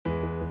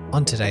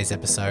On today's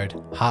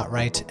episode, heart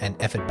rate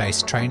and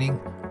effort-based training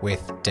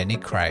with Denny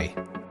Krahe.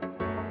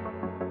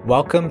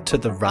 Welcome to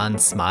the Run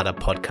Smarter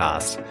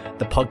podcast,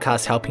 the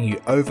podcast helping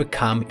you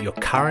overcome your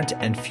current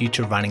and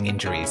future running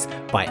injuries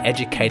by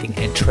educating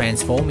and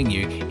transforming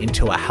you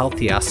into a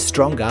healthier,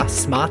 stronger,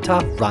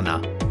 smarter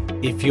runner.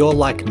 If you're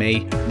like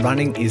me,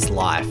 running is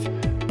life,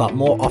 but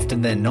more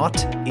often than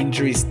not,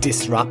 injuries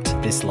disrupt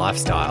this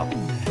lifestyle.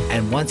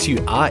 And once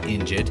you are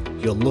injured,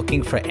 you're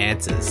looking for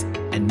answers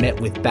and met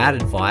with bad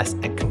advice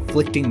and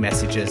conflicting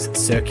messages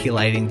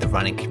circulating the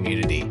running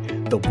community.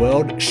 The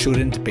world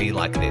shouldn't be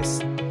like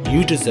this.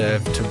 You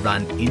deserve to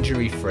run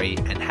injury-free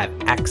and have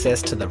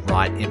access to the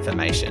right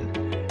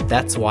information.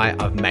 That's why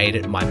I've made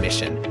it my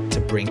mission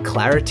to bring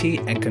clarity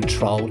and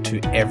control to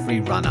every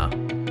runner.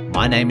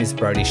 My name is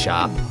Brody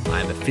Sharp.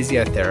 I am a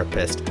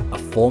physiotherapist, a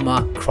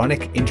former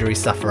chronic injury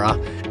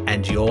sufferer,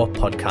 and your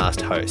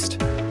podcast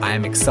host. I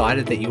am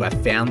excited that you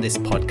have found this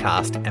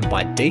podcast and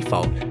by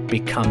default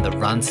become the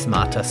Run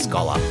Smarter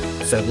Scholar.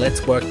 So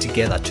let's work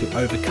together to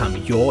overcome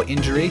your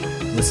injury,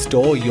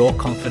 restore your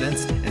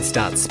confidence, and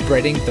start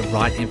spreading the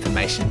right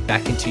information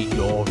back into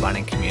your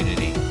running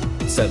community.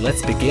 So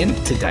let's begin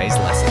today's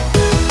lesson.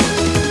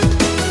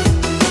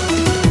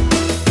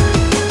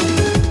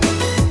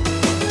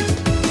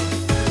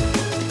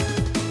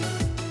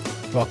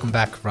 Welcome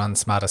back, Run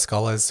Smarter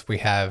Scholars. We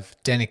have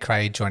Denny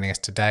Krahe joining us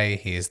today.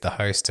 He is the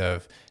host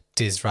of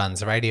Diz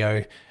Runs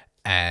Radio,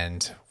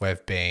 and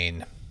we've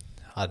been,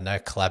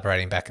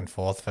 collaborating back and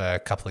forth for a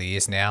couple of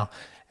years now,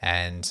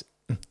 and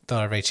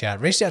thought I'd reached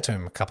out to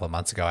him a couple of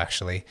months ago,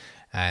 actually,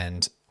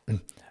 and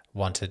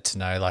wanted to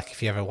know,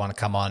 if you ever want to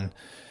come on,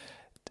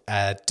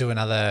 do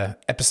another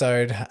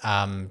episode,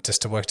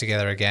 just to work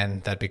together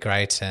again, that'd be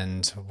great.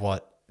 And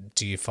what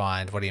are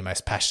you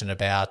most passionate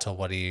about, or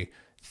what do you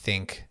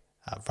think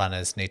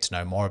runners need to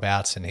know more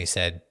about? And he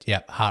said,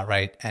 heart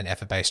rate and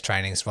effort-based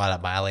training is right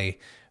up my alley.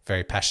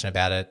 Very passionate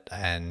about it,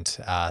 and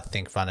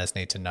think runners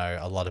need to know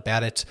a lot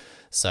about it.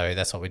 So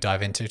that's what we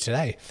dive into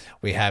today.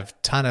 We have a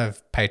ton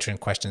of Patreon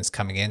questions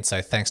coming in.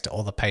 So thanks to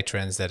all the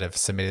patrons that have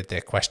submitted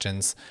their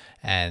questions.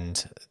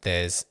 And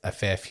there's a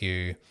fair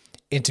few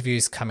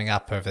interviews coming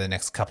up over the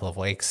next couple of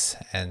weeks.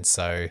 And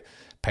so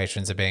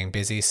patrons are being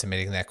busy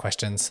submitting their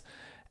questions.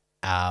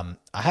 I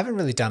haven't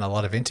really done a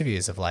lot of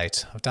interviews of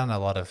late. I've done a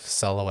lot of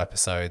solo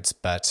episodes,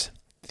 but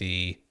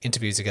the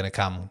interviews are going to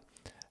come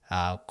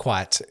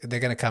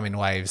they're going to come in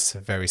waves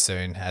very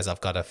soon, as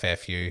I've got a fair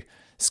few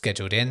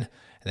scheduled in, and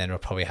then we'll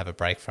probably have a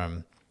break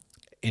from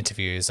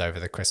interviews over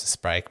the Christmas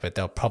break, but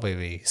they'll probably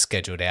be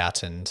scheduled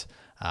out, and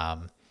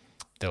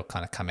they'll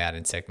kind of come out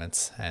in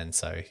segments, and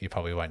so you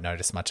probably won't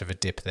notice much of a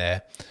dip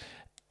there.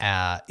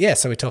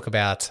 So we talk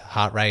about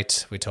heart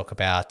rate, we talk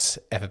about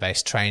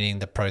effort-based training,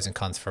 the pros and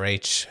cons for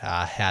each,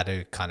 how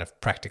to kind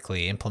of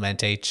practically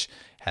implement each,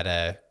 how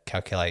to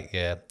calculate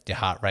your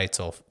heart rates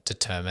or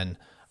determine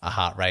a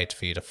heart rate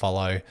for you to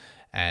follow,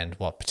 and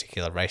what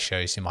particular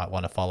ratios you might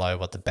want to follow,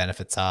 what the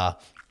benefits are.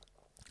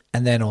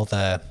 And then all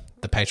the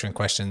Patreon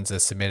questions are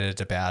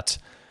submitted about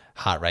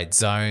heart rate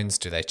zones.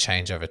 Do they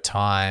change over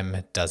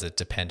time? Does it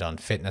depend on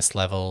fitness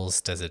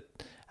levels? Does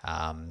it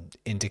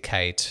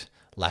indicate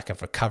lack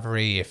of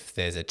recovery if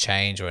there's a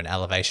change or an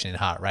elevation in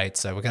heart rate?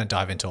 So we're going to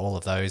dive into all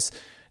of those.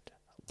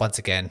 Once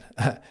again,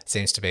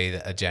 seems to be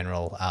a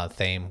general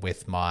theme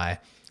with my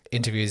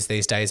interviews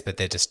these days, but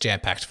they're just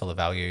jam-packed full of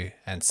value.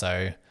 And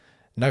so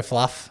no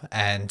fluff,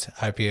 and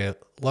hope you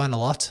learn a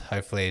lot.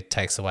 Hopefully it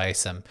takes away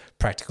some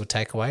practical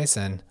takeaways,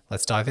 and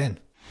let's dive in.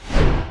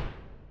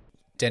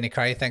 Denny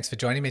Krahe, thanks for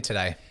joining me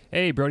today.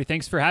 Hey, Brody,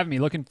 thanks for having me.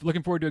 Looking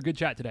forward to a good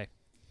chat today.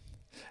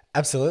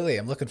 Absolutely.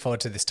 I'm looking forward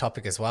to this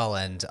topic as well.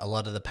 And a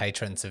lot of the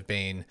patrons have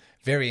been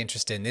very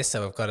interested in this.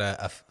 So we've got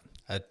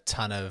a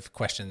ton of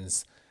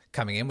questions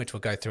coming in, which we'll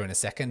go through in a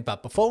second.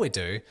 But before we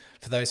do,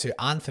 for those who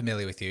aren't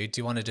familiar with you, do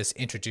you want to just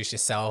introduce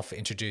yourself,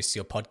 introduce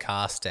your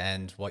podcast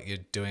and what you're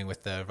doing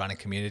with the running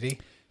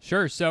community?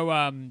 Sure. So,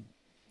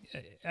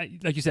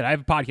 like you said, I have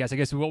a podcast. I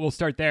guess we'll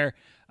start there.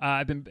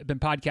 I've been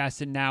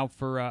podcasting now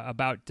for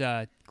about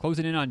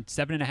closing in on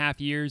 7.5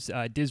 years.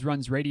 Diz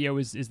Runs Radio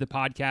is the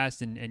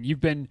podcast, and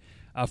you've been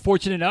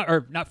fortunate enough,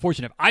 or not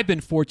fortunate. I've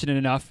been fortunate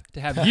enough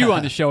to have you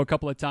on the show a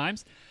couple of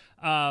times.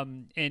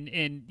 And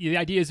the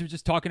idea is we're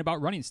just talking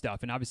about running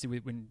stuff. And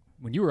obviously when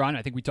you were on,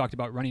 I think we talked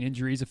about running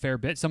injuries a fair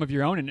bit, some of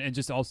your own and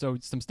just also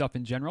some stuff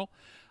in general.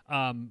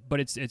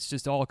 But it's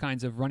just all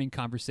kinds of running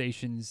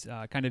conversations,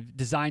 kind of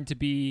designed to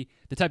be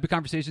the type of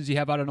conversations you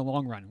have out on a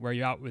long run, where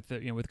you're out with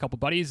with a couple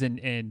buddies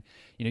and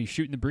you're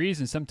shooting the breeze,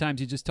 and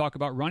sometimes you just talk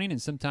about running,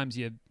 and sometimes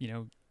you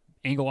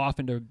angle off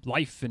into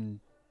life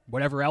and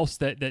whatever else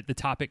that the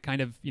topic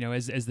kind of,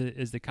 as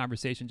the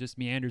conversation just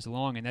meanders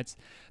along. And that's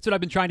what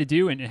I've been trying to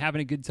do, and having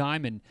a good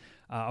time. And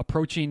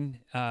approaching,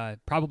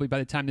 probably by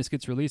the time this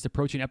gets released,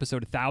 approaching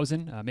episode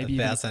 1,000, maybe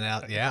 1,000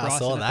 out. Yeah, I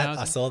saw that.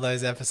 1,000. I saw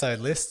those episode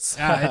lists.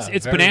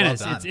 It's Very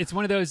bananas. well done. It's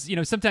one of those,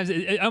 sometimes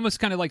it almost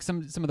kind of like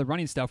some of the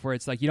running stuff where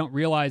it's like you don't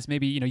realize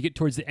maybe, you get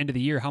towards the end of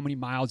the year how many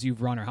miles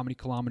you've run or how many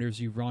kilometers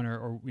you've run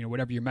or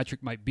whatever your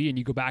metric might be, and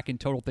you go back and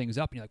total things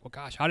up and you're like, well,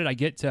 gosh, how did I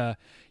get to,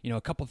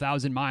 a couple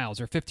thousand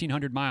miles or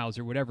 1,500 miles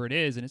or whatever it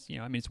is? And it's,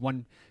 it's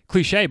one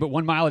cliche, but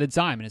 1 mile at a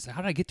time. And it's like,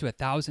 how did I get to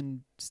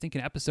 1,000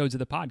 stinking episodes of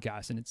the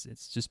podcast? And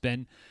it's just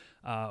been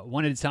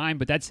one at a time.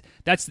 But that's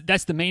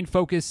the main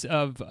focus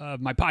of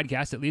my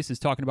podcast, at least, is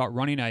talking about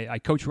running. I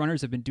coach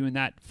runners. I've been doing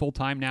that full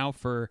time now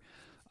for,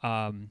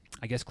 I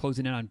guess,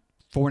 closing in on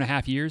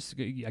 4.5 years.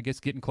 I guess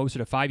getting closer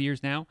to 5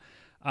 years now.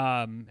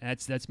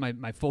 That's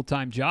my full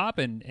time job,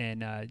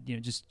 and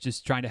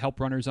just trying to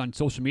help runners on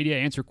social media,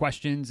 answer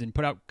questions, and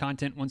put out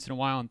content once in a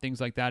while and things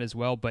like that as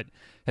well. But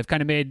have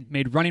kind of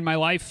made running my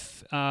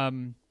life.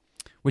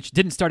 Which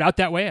didn't start out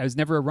that way. I was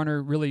never a runner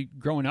really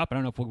growing up. I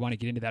don't know if we want to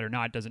get into that or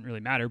not. It doesn't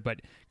really matter,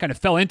 but kind of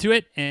fell into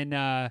it. And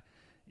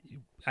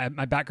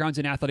my background's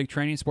in athletic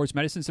training, sports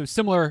medicine, so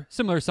similar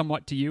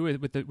somewhat to you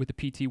with the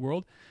PT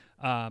world,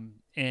 and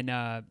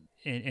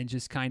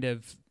just kind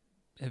of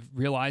have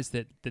realized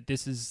that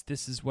this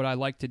is what I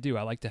like to do.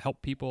 I like to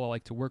help people. I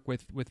like to work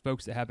with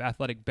folks that have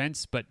athletic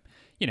bents, but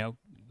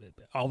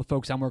all the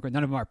folks I'm working with,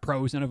 none of them are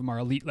pros, none of them are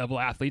elite level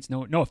athletes.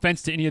 No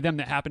offense to any of them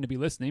that happen to be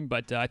listening,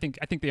 but I think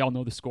they all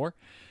know the score,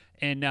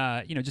 and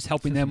just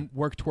helping them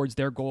work towards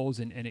their goals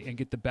and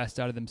get the best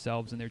out of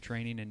themselves in their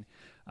training.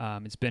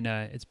 And it's been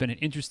an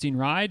interesting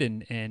ride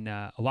and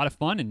a lot of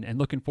fun, and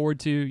looking forward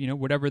to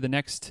whatever the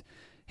next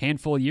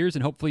handful of years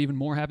and hopefully even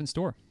more have in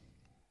store.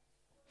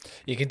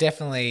 You can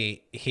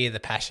definitely hear the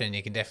passion.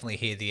 You can definitely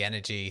hear the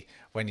energy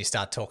when you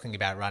start talking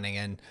about running.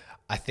 And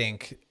I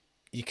think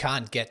you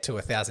can't get to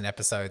 1,000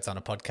 episodes on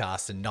a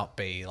podcast and not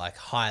be like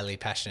highly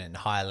passionate and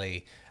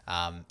highly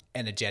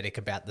energetic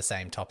about the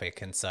same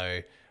topic. And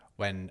so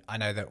when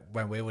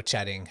we were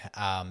chatting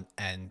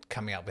and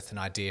coming up with an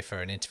idea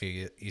for an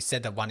interview, you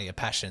said that one of your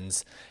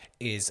passions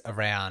is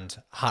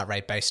around heart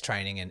rate based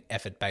training and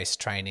effort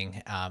based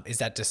training. Is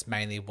that just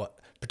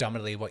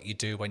predominantly what you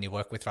do when you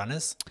work with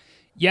runners?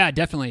 Yeah,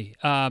 definitely.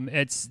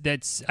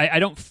 I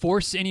don't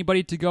force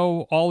anybody to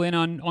go all in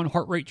on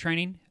heart rate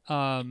training,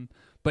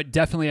 but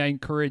definitely I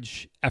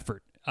encourage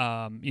effort,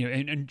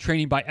 and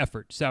training by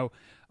effort. So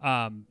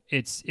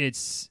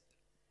it's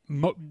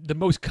the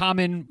most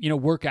common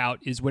workout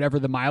is whatever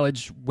the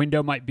mileage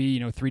window might be,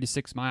 3 to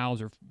 6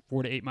 miles or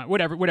 4 to 8 miles,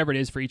 whatever it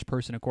is for each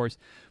person, of course.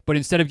 But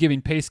instead of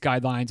giving pace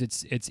guidelines,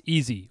 it's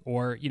easy.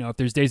 Or if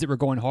there's days that we're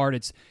going hard,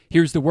 it's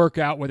here's the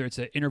workout, whether it's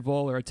an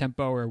interval or a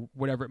tempo or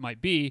whatever it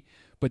might be.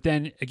 But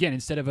then again,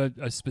 instead of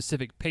a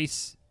specific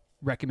pace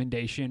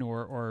recommendation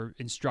or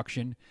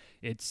instruction,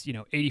 it's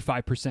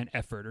 85%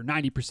 effort or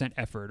 90%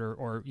 effort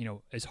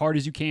or as hard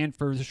as you can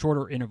for the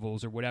shorter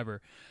intervals or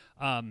whatever.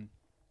 And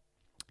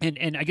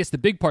I guess the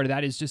big part of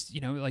that is just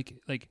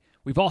like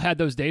we've all had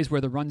those days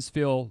where the runs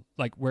feel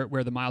like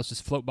where the miles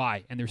just float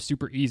by and they're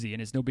super easy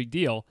and it's no big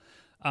deal.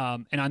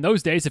 And on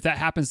those days, if that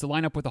happens to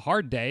line up with a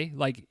hard day,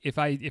 like if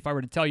I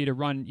were to tell you to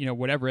run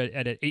whatever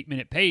at an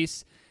 8-minute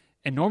pace.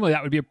 And normally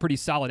that would be a pretty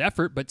solid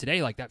effort, but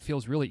today, like, that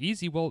feels really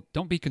easy. Well,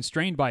 don't be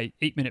constrained by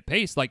 8-minute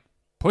pace. Like,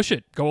 push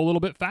it. Go a little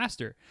bit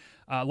faster.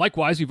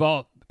 Likewise, we've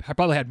all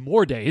probably had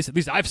more days. At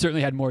least I've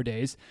certainly had more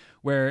days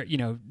where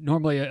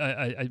normally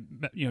a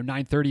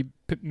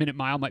 9:30-minute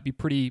mile might be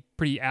pretty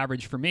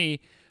average for me.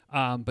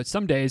 But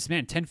some days,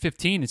 man,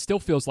 10:15, it still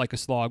feels like a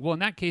slog. Well, in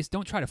that case,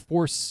 don't try to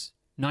force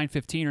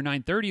 9:15 or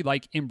 9:30.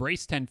 Like,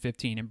 embrace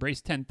 10:15, embrace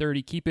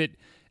 10:30. Keep it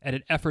at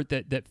an effort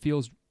that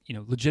feels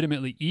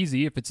legitimately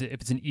easy, if it's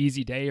an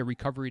easy day, a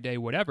recovery day,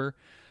 whatever.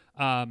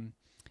 And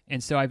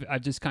so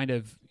I've just kind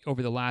of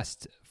over the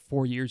last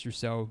 4 years or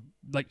so,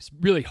 like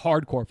really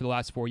hardcore for the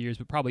last 4 years,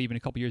 but probably even a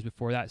couple years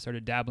before that,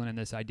 started dabbling in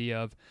this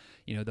idea of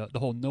the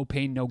whole no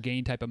pain no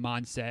gain type of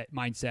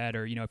mindset,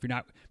 or if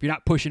you're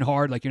not pushing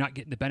hard, like you're not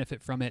getting the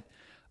benefit from it.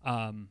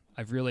 I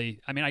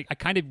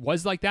kind of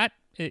was like that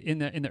in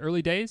the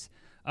early days,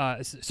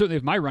 certainly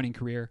of my running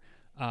career,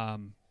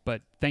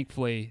 but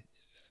thankfully,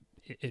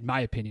 in my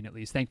opinion at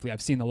least,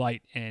 I've seen the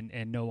light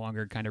and no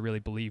longer kind of really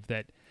believe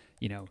that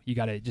you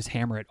got to just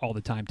hammer it all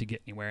the time to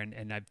get anywhere.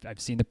 And I've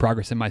seen the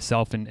progress in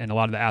myself and a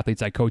lot of the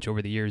athletes I coach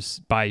over the years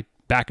by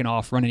backing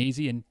off, running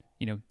easy, and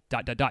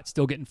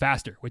still getting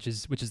faster, which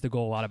is the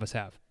goal a lot of us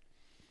have.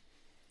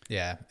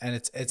 Yeah, and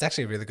it's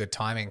actually really good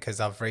timing because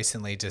I've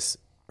recently just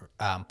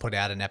put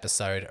out an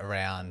episode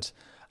around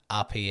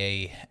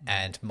RPE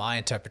and my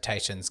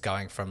interpretations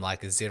going from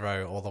like a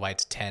 0 all the way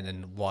to 10,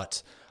 and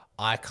what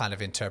I kind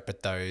of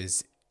interpret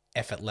those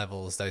effort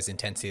levels, those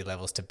intensity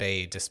levels to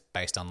be, just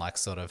based on like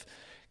sort of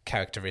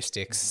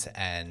characteristics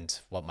and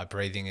what my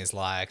breathing is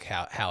like,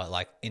 how it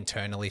like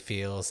internally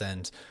feels.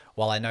 And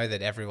while I know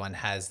that everyone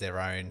has their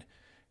own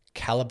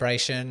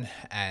calibration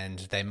and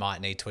they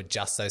might need to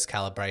adjust those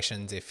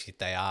calibrations if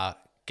they are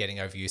getting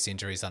overuse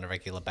injuries on a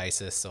regular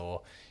basis,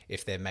 or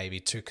if they're maybe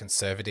too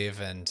conservative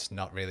and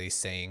not really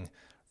seeing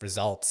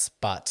results.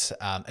 But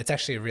it's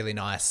actually a really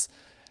nice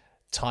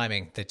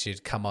timing that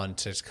you'd come on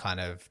to kind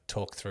of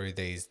talk through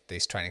these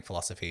training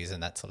philosophies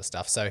and that sort of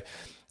stuff. So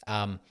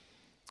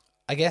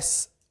I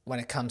guess when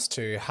it comes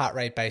to heart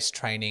rate based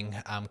training,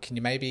 can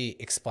you maybe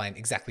explain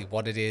exactly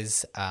what it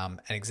is and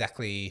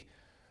exactly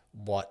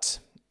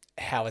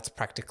how it's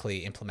practically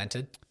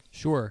implemented?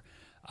 Sure.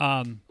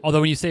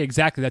 Although when you say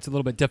exactly, that's a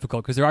little bit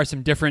difficult because there are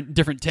some different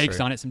takes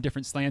True. on it, some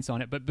different slants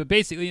on it. But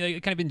basically,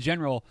 like, kind of in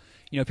general,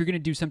 if you're going to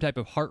do some type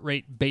of heart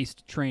rate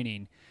based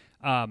training,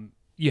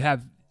 you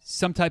have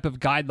some type of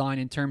guideline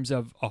in terms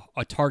of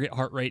a target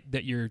heart rate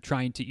that you're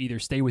trying to either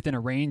stay within a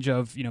range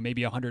of,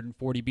 maybe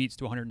 140 beats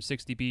to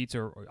 160 beats,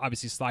 or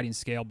obviously sliding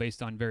scale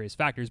based on various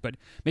factors. But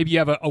maybe you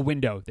have a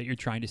window that you're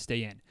trying to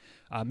stay in.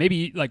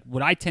 Maybe like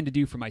what I tend to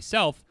do for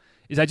myself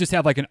is I just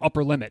have like an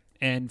upper limit.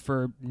 And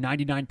for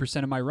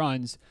 99% of my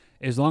runs,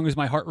 as long as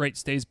my heart rate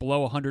stays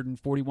below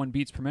 141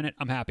 beats per minute,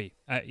 I'm happy.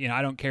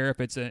 I don't care if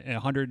it's a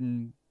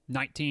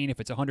 119, if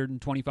it's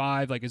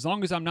 125, like as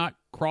long as I'm not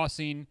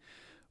crossing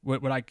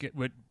what kind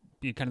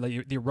of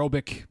the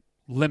aerobic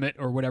limit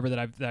or whatever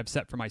that I've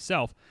set for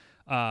myself,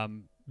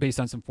 based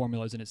on some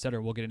formulas and et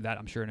cetera. We'll get into that,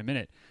 I'm sure, in a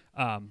minute.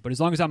 But as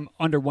long as I'm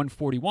under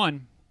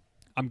 141,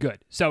 I'm good.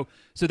 So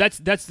that's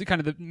the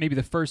kind of maybe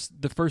the first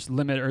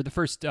limit, or the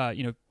first part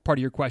of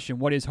your question.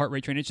 What is heart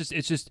rate training?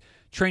 It's just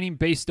training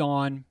based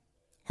on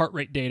heart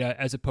rate data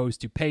as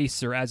opposed to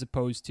pace, or as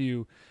opposed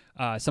to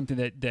something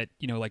that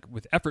like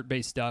with effort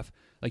based stuff,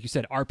 like you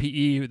said,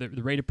 RPE,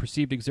 the rate of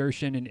perceived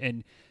exertion,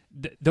 and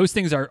those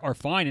things are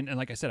fine. And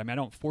like I said, I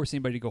don't force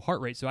anybody to go heart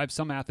rate. So I have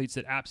some athletes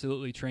that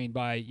absolutely train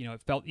by,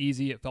 it felt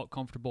easy, it felt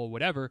comfortable,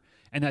 whatever,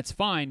 and that's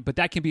fine. But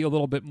that can be a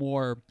little bit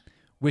more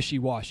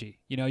wishy-washy.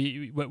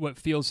 What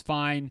feels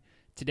fine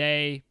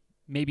today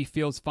maybe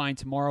feels fine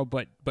tomorrow,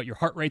 but your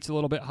heart rate's a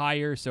little bit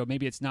higher, so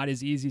maybe it's not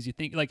as easy as you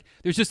think. Like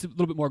there's just a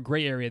little bit more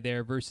gray area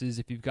there, versus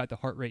if you've got the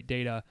heart rate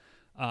data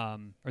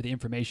or the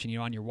information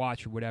on your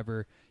watch or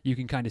whatever, you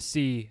can kind of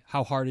see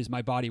how hard is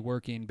my body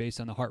working based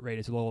on the heart rate.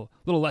 It's a little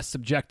less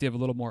subjective, a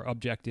little more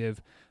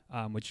objective,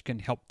 which can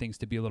help things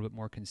to be a little bit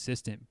more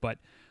consistent. But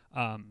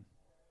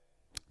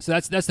so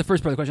that's the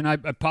first part of the question. I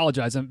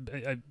apologize.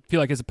 I feel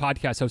like as a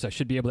podcast host, I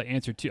should be able to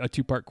answer a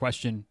two-part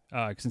question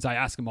since I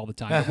ask them all the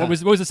time. What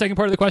was the second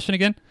part of the question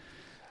again?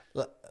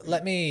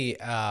 Let me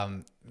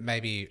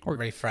maybe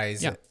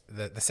rephrase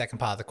the second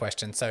part of the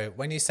question. So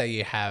when you say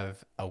you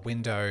have a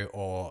window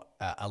or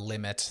a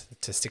limit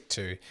to stick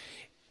to,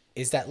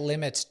 is that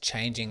limit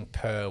changing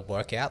per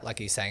workout? Like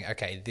you're saying,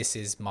 okay, this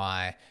is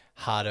my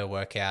harder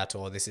workout,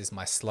 or this is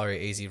my slow,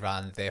 easy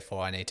run,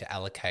 therefore I need to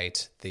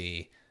allocate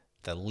the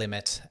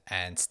limit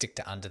and stick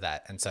to under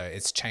that. And so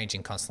it's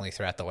changing constantly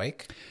throughout the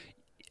week?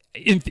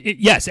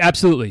 Yes,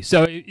 absolutely.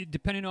 So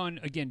depending on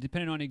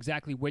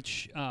exactly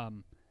which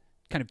kind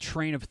of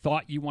train of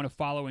thought you want to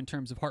follow in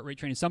terms of heart rate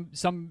training.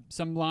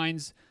 Some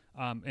lines,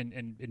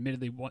 and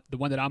admittedly, the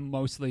one that I'm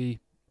mostly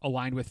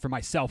aligned with for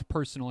myself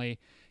personally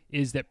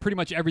is that pretty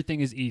much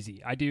everything is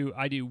easy. I do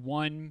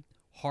one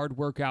hard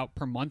workout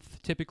per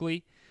month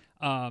typically,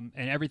 and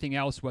everything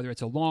else, whether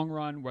it's a long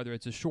run, whether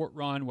it's a short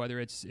run, whether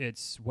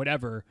it's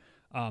whatever,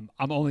 I'm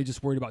only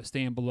just worried about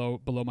staying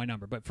below my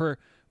number. But for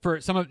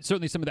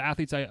certainly some of the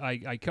athletes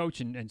I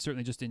coach, and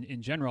certainly just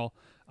in general,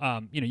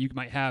 you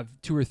might have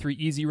 2 or 3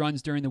 easy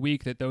runs during the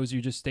week that those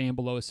you're just staying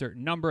below a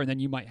certain number, and then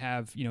you might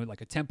have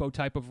like a tempo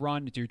type of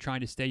run that you're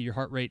trying to stay your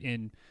heart rate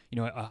in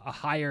a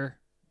higher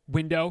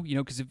window,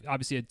 because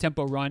obviously a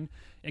tempo run,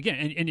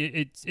 again, and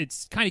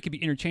it's kind of can be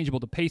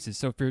interchangeable to paces.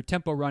 So for a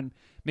tempo run,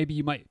 maybe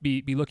you might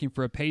be looking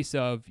for a pace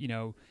of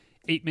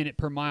 8 minute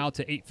per mile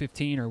to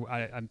 8:15, or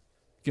I'm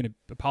going to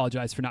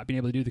apologize for not being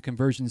able to do the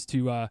conversions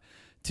to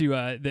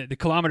the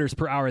kilometers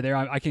per hour there.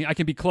 I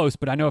can be close,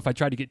 but I know if I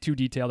tried to get too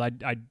detailed,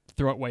 I'd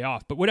throw it way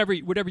off. But whatever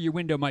your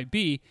window might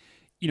be,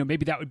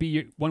 maybe that would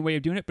be one way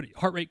of doing it, but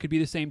heart rate could be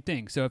the same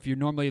thing. So if you're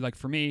normally, like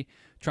for me,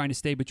 trying to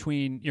stay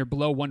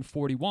below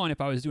 141,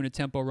 if I was doing a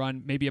tempo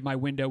run, maybe my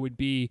window would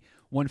be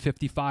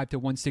 155 to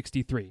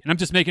 163. And I'm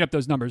just making up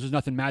those numbers. There's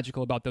nothing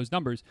magical about those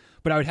numbers,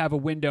 but I would have a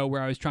window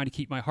where I was trying to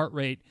keep my heart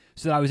rate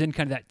so that I was in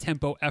kind of that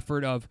tempo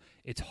effort of,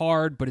 it's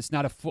hard, but it's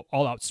not a full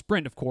all-out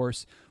sprint, of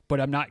course, but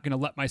I'm not going to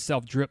let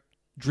myself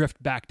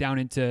drift back down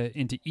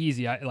into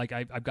easy.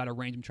 I've got a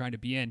range I'm trying to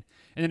be in.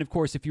 And then of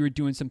course, if you were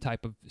doing some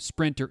type of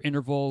sprint or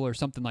interval or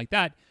something like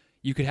that,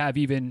 you could have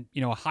even,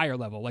 a higher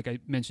level. Like I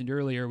mentioned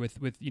earlier with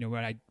when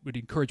I would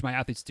encourage my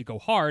athletes to go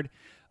hard.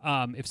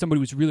 If somebody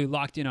was really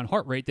locked in on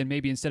heart rate, then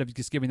maybe instead of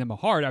just giving them a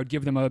hard, I would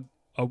give them a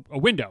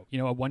window,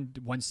 a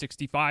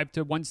 165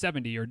 to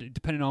 170, or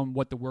depending on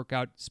what the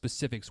workout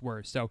specifics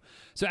were. So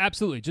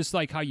absolutely, just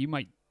like how you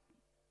might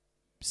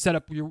set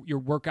up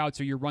your workouts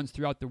or your runs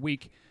throughout the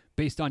week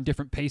based on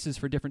different paces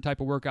for different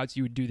type of workouts,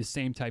 you would do the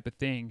same type of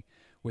thing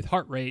with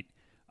heart rate,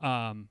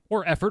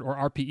 or effort, or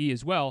RPE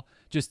as well.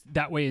 Just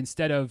that way,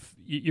 instead of,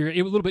 you're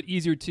a little bit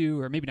easier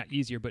to, or maybe not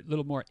easier, but a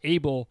little more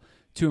able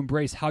to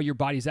embrace how your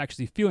body's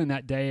actually feeling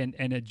that day,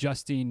 and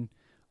adjusting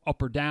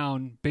up or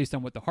down based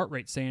on what the heart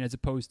rate's saying, as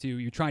opposed to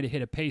you're trying to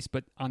hit a pace,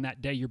 but on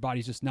that day your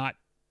body's just not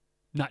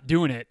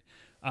doing it.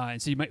 And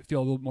so you might feel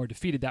a little more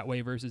defeated that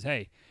way versus,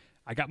 hey,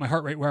 I got my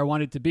heart rate where I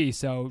want it to be.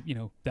 So,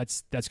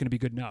 that's going to be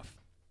good enough.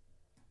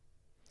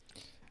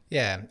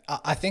 Yeah,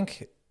 I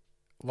think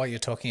what you're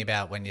talking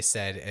about when you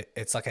said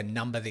it's like a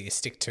number that you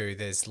stick to,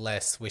 there's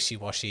less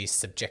wishy-washy,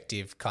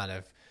 subjective kind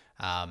of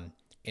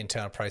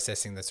internal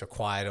processing that's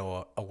required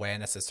or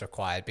awareness that's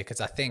required. Because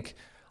I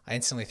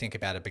instantly think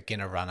about a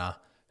beginner runner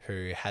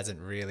who hasn't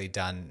really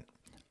done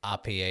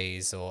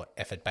RPEs or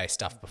effort-based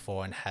stuff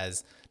before and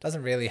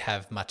doesn't really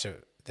have much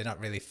of, they're not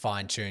really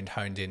fine-tuned,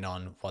 honed in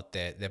on what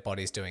their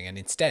body's doing. And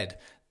instead,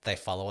 they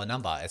follow a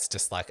number. It's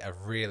just like a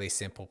really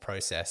simple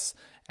process.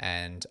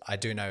 And I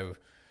do know,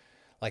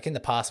 like in the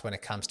past, when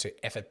it comes to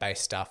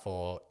effort-based stuff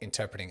or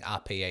interpreting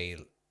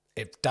RPE,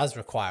 it does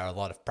require a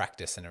lot of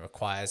practice, and it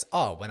requires,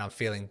 when I'm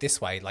feeling this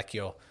way, like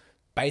you're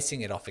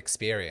basing it off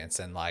experience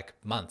and like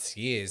months,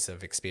 years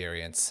of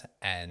experience.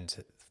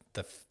 And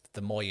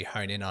the more you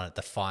hone in on it,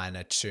 the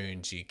finer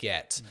tuned you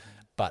get. Mm-hmm.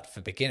 But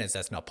for beginners,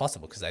 that's not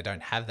possible because they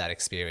don't have that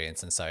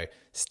experience. And so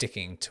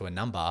sticking to a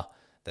number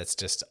that's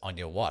just on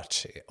your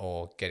watch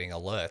or getting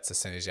alerts as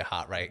soon as your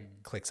heart rate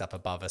clicks up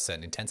above a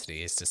certain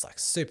intensity is just like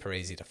super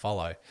easy to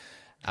follow.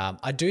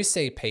 I do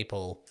see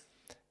people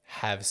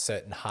have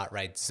certain heart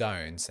rate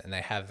zones, and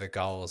they have the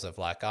goals of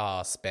like,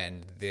 I'll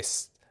spend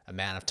this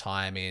amount of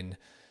time in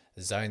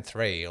zone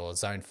 3 or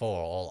zone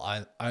 4, or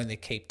I only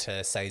keep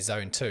to say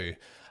zone 2.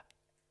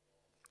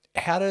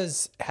 How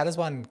does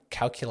one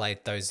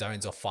calculate those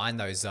zones or find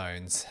those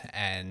zones?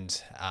 And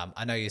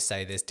I know you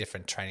say there's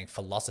different training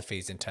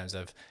philosophies in terms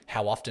of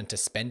how often to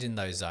spend in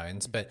those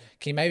zones, but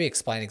can you maybe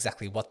explain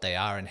exactly what they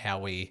are and how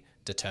we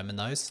determine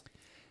those?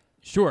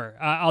 Sure.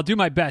 I'll do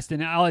my best,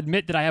 and I'll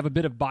admit that I have a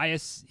bit of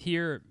bias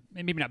here.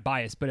 Maybe not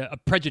bias, but a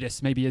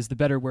prejudice maybe is the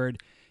better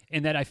word,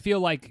 in that I feel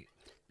like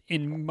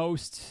in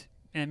most,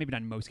 and maybe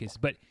not in most cases,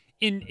 but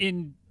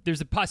in there's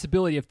a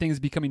possibility of things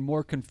becoming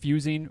more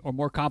confusing or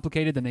more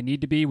complicated than they need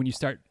to be when you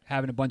start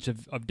having a bunch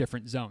of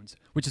different zones,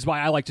 which is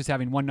why I like just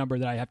having one number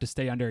that I have to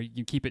stay under.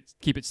 You keep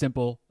it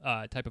simple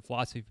type of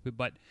philosophy.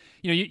 But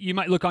you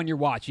might look on your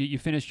watch. You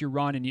finish your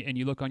run and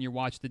you look on your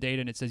watch the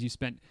data, and it says you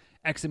spent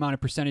X amount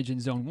of percentage in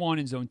zone 1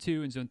 and zone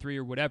 2 and zone 3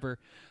 or whatever.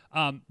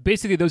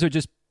 Basically, those are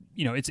just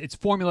it's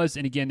formulas,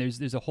 and again,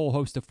 there's a whole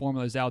host of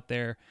formulas out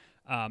there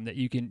that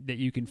you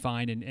can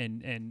find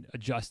and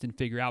adjust and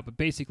figure out. But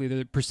basically,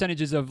 the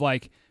percentages of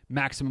like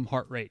maximum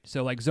heart rate.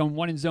 So like zone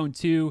 1 and zone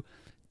 2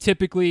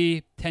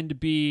 typically tend to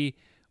be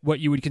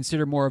what you would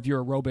consider more of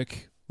your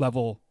aerobic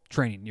level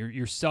training.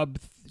 Your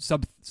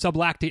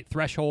sublactate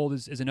threshold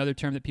is another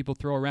term that people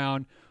throw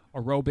around.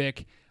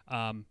 Aerobic.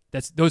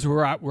 Those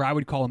where I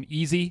would call them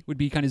easy, would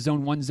be kind of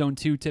zone 1, zone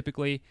 2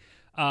 typically.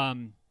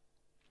 And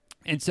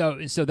so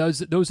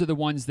those are the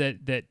ones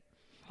that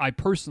I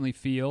personally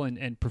feel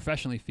and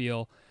professionally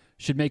feel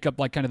should make up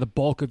like kind of the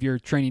bulk of your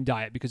training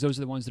diet, because those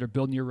are the ones that are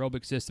building your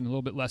aerobic system, a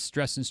little bit less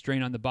stress and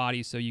strain on the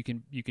body, so you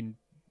can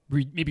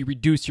maybe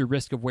reduce your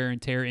risk of wear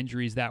and tear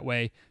injuries that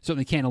way.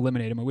 Certainly can't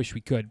eliminate them. I wish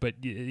we could,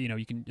 but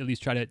you can at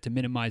least try to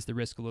minimize the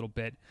risk a little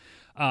bit.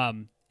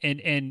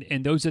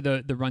 And those are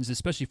the runs,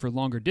 especially for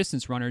longer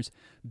distance runners,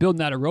 building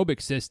that aerobic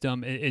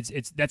system.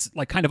 That's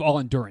like kind of all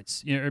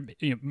endurance,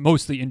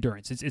 mostly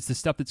endurance. It's the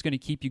stuff that's going to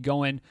keep you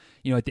going,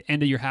 at the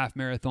end of your half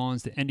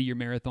marathons, the end of your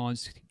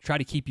marathons, try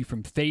to keep you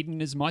from fading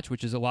as much,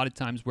 which is a lot of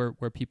times where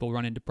people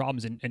run into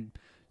problems. And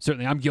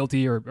certainly I'm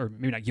guilty, or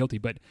maybe not guilty,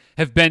 but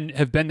have been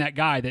that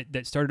guy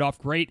that started off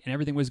great and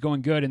everything was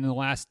going good. And then the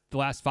last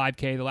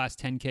 5K, the last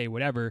 10K,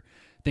 whatever,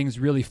 things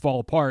really fall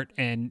apart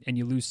and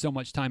you lose so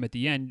much time at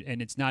the end,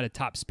 and it's not a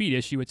top speed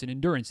issue, it's an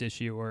endurance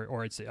issue,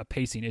 or it's a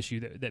pacing issue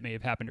that may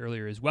have happened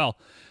earlier as well.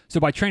 So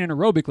by training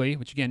aerobically,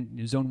 which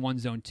again, zone 1,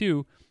 zone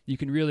 2, you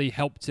can really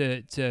help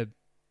to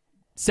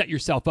set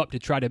yourself up to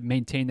try to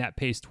maintain that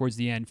pace towards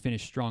the end,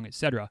 finish strong,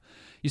 etc.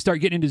 You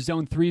start getting into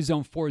zone 3,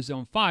 zone 4,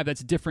 zone 5,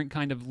 that's different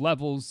kind of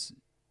levels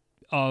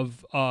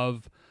of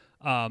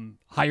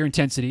higher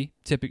intensity,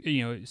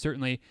 typically,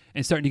 certainly,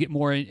 and starting to get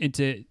more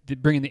into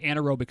bringing the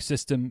anaerobic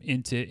system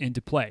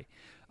into play.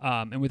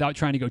 And without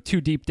trying to go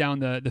too deep down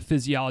the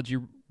physiology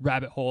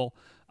rabbit hole,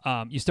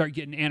 you start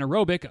getting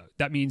anaerobic.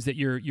 That means that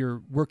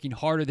you're working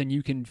harder than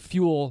you can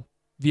fuel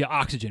via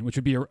oxygen, which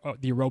would be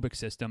the aerobic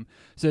system.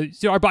 So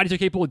our bodies are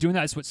capable of doing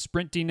that. That's what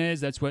sprinting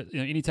is. That's what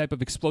any type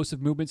of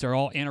explosive movements are,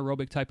 all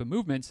anaerobic type of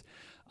movements.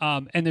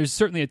 And there's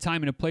certainly a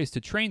time and a place to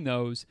train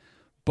those,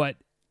 but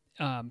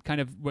kind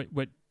of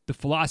what the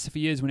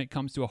philosophy is when it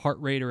comes to a heart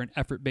rate or an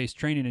effort-based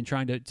training and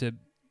trying to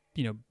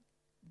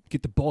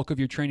get the bulk of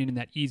your training in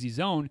that easy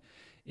zone,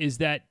 is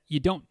that you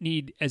don't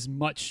need as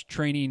much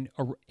training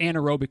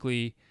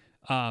anaerobically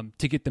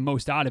to get the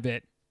most out of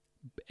it,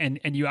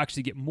 and you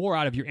actually get more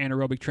out of your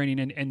anaerobic training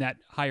and that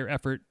higher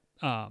effort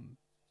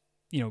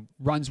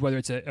runs, whether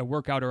it's a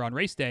workout or on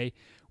race day,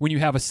 when you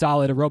have a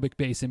solid aerobic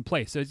base in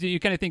place. So you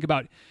kind of think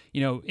about,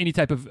 any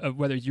type of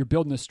whether you're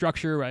building a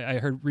structure. I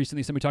heard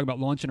recently somebody talk about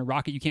launching a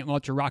rocket. You can't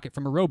launch a rocket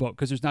from a rowboat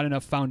because there's not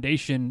enough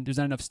foundation. There's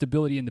not enough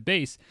stability in the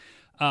base.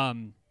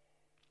 And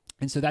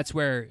so that's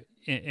where,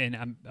 and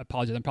I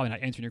apologize, I'm probably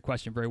not answering your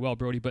question very well,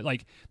 Brody, but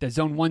like that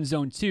zone 1,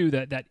 zone 2,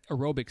 that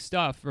aerobic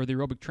stuff or the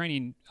aerobic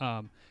training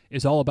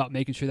is all about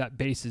making sure that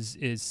base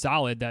is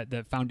solid, that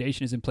the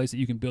foundation is in place that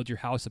you can build your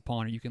house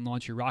upon or you can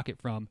launch your rocket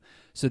from,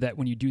 so that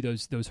when you do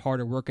those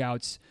harder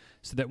workouts,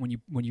 so that when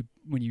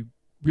you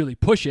really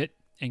push it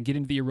and get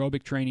into the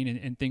aerobic training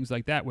and things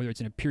like that, whether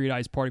it's in a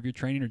periodized part of your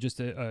training or just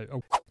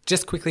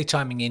Just quickly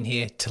chiming in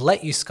here to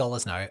let you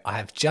scholars know, I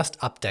have just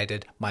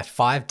updated my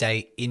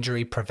 5-day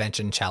injury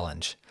prevention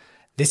challenge.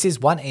 This is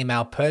 1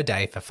 email per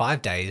day for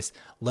 5 days,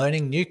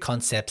 learning new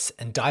concepts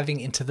and diving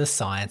into the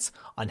science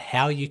on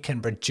how you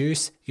can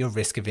reduce your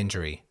risk of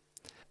injury.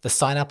 The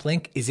sign up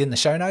link is in the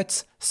show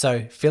notes,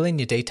 so fill in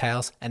your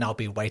details and I'll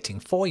be waiting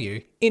for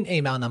you in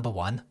email number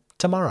 1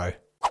 tomorrow.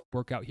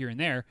 workout here and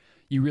there,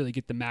 you really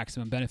get the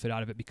maximum benefit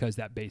out of it because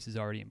that base is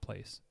already in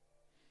place.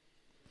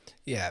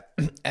 Yeah,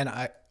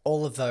 and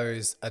all of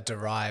those are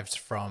derived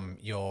from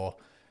your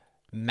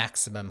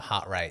maximum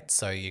heart rate.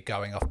 So you're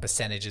going off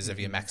percentages of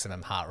your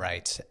maximum heart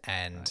rate.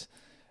 And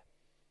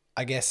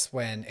I guess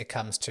when it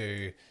comes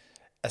to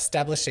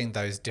establishing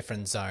those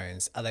different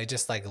zones, are they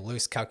just like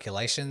loose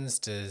calculations?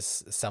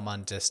 Does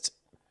someone just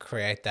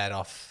create that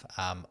off?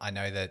 I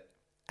know that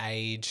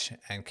age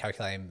and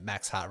calculating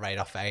max heart rate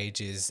off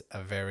age is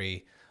a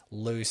very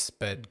loose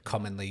but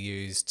commonly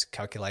used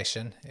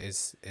calculation.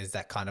 Is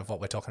that kind of what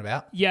we're talking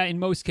about? Yeah, in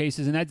most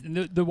cases, and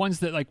that the ones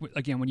that, like,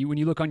 again, when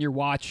you look on your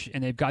watch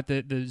and they've got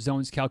the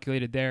zones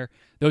calculated there,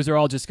 those are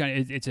all just kind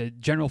of, it's a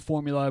general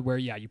formula where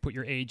you put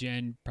your age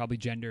in, probably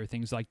gender,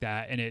 things like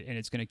that, and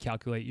it's going to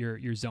calculate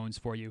your zones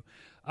for you.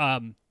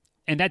 And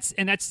that's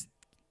I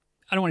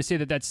don't want to say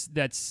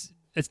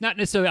that's not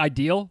necessarily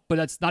ideal, but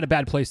that's not a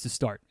bad place to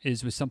start,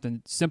 is with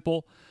something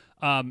simple.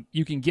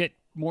 You can get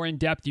more in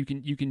depth. You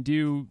can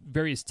do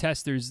various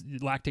tests. There's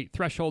lactate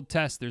threshold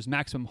tests. There's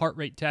maximum heart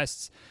rate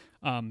tests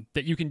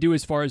that you can do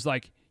as far as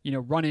like,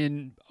 run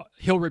in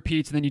hill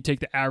repeats, and then you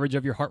take the average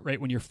of your heart rate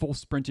when you're full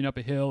sprinting up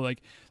a hill.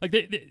 Like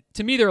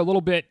to me, they're a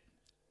little bit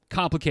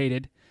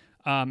complicated.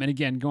 And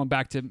again, going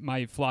back to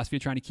my philosophy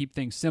of trying to keep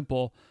things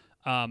simple,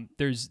 I'm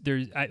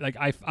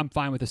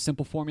fine with a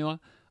simple formula.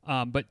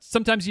 But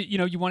sometimes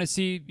you want to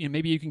see,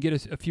 maybe you can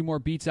get a few more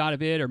beats out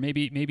of it, or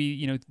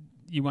maybe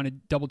you want to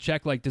double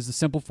check, like, does the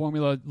simple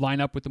formula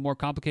line up with the more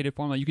complicated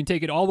formula? You can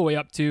take it all the way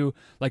up to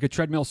like a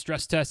treadmill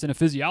stress test in a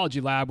physiology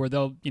lab where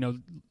they'll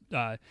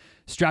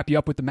strap you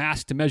up with the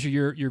mask to measure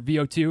your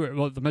VO2.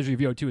 Well, they'll measure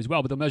your VO2 as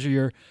well, but they'll measure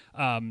your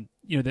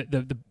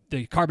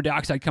the carbon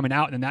dioxide coming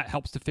out, and then that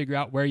helps to figure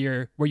out where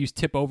you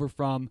tip over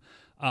from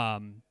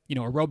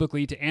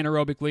aerobically to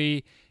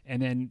anaerobically,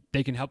 and then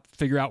they can help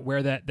figure out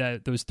where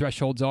those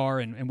thresholds are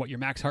and what your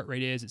max heart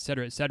rate is, et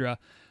cetera, et cetera.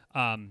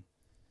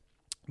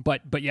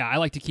 But yeah, I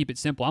like to keep it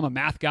simple. I'm a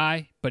math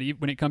guy, but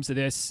when it comes to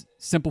this,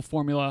 simple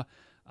formula,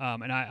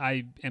 and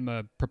I am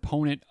a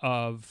proponent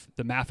of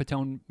the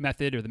Maffetone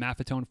method or the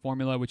Maffetone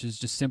formula, which is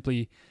just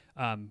simply,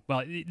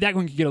 that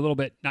one can get a little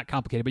bit, not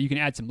complicated, but you can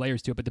add some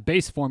layers to it. But the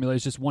base formula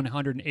is just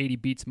 180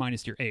 beats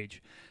minus your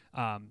age.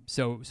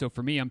 So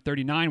for me, I'm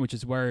 39, which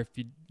is where, if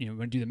you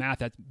want to do the math,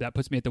 that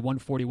puts me at the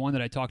 141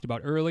 that I talked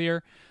about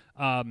earlier.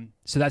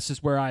 So that's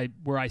just where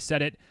I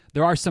set it.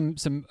 There are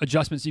some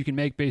adjustments you can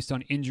make based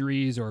on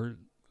injuries or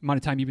amount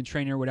of time you've been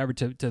training or whatever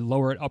to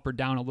lower it up or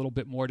down a little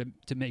bit more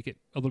to make it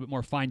a little bit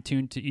more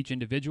fine-tuned to each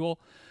individual.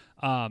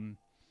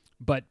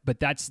 But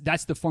that's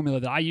the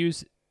formula that I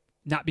use,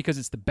 not because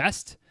it's the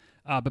best,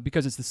 but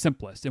because it's the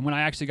simplest. And when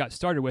I actually got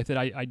started with it,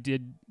 I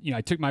did,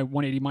 I took my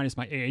 180 minus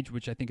my age,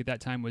 which I think at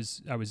that time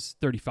I was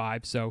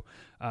 35. So,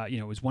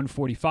 it was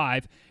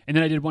 145. And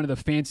then I did one of the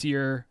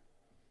fancier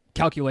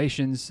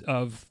calculations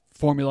of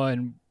formula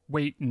and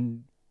weight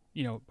and,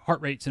 heart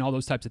rates and all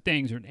those types of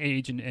things, or an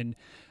age. And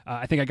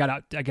I think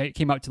I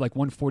came out to like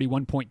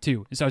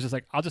 141.2. And so I was just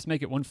like, I'll just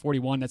make it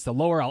 141. That's the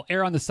lower. I'll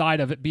err on the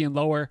side of it being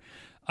lower.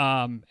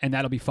 And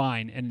that'll be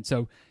fine. And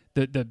so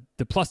the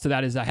plus to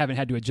that is I haven't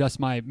had to adjust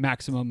my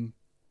maximum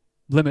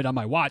limit on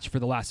my watch for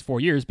the last 4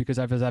 years, because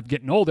as I've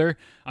getting older,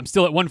 I'm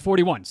still at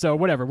 141. So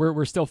whatever,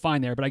 we're still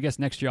fine there. But I guess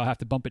next year I'll have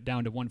to bump it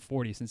down to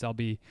 140, since I'll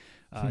be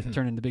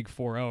turning the big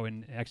 40,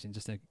 and actually in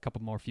just a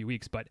couple more few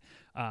weeks. But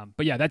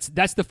yeah,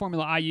 that's the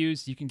formula I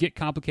use. You can get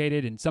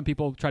complicated, and some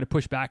people try to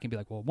push back and be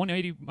like, well,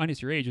 180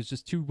 minus your age is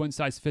just too one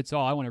size fits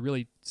all. I want to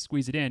really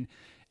squeeze it in,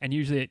 and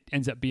usually it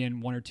ends up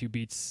being 1 or 2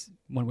 beats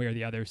one way or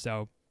the other.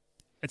 So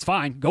it's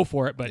fine, go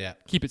for it, but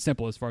keep it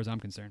simple as far as I'm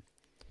concerned.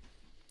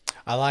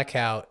 I like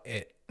how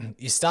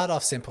you start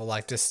off simple,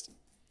 like just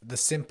the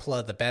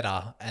simpler the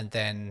better, and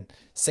then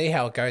see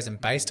how it goes.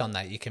 And based on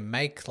that, you can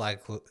make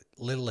like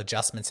little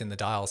adjustments in the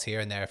dials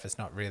here and there if it's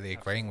not really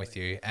agreeing with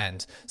you.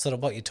 And sort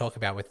of what you talk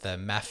about with the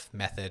MAF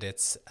method,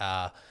 it's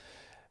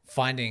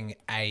finding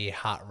a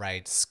heart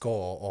rate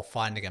score or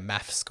finding a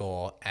MAF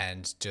score,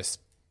 and just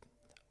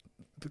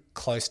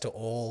close to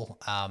all,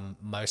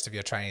 most of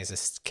your training is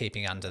just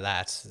keeping under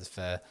that,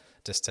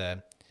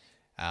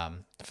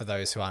 for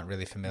those who aren't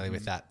really familiar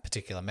with that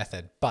particular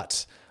method.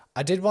 But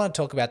I did want to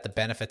talk about the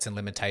benefits and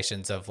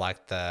limitations of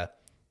like the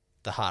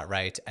the heart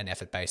rate and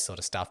effort-based sort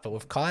of stuff, but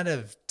we've kind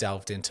of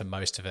delved into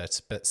most of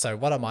it. But so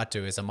what I might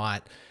do is I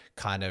might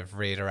kind of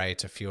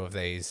reiterate a few of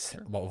these,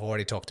 what we've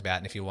already talked about.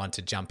 And if you want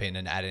to jump in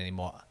and add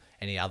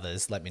any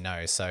others, let me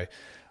know. So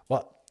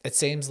what it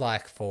seems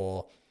like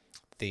for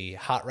the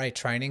heart rate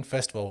training,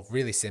 first of all,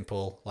 really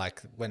simple.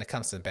 Like when it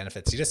comes to the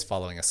benefits, you're just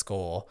following a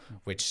score,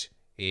 which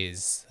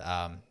is,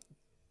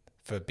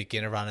 for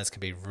beginner runners, can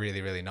be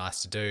really, really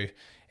nice to do.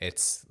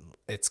 It's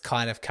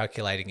kind of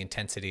calculating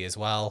intensity as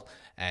well.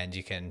 And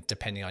you can,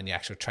 depending on your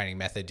actual training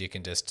method, you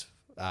can just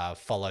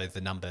follow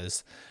the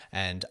numbers.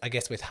 And I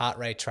guess with heart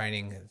rate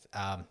training,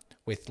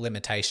 with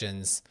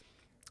limitations,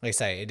 like I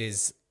say, it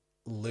is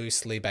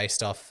loosely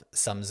based off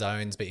some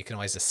zones, but you can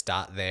always just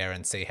start there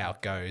and see how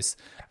it goes.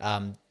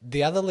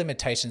 The other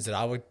limitations that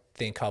I would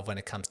think of when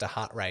it comes to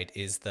heart rate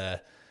is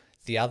the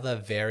other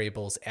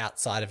variables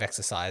outside of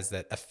exercise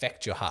that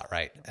affect your heart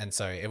rate. And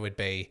so it would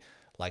be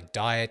like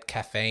diet,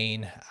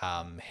 caffeine,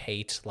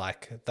 heat,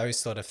 like those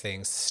sort of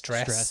things,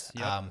 stress,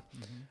 yep.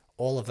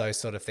 all of those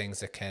sort of things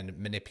that can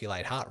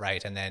manipulate heart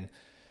rate and then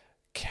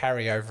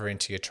carry over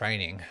into your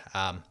training.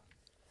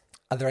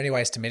 Are there any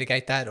ways to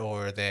mitigate that,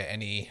 or are there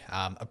any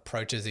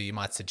approaches that you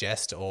might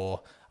suggest,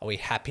 or are we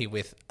happy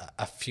with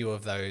a few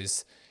of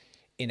those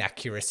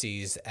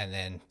inaccuracies and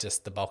then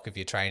just the bulk of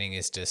your training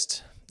is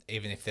just,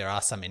 even if there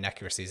are some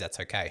inaccuracies, that's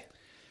okay?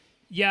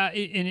 Yeah,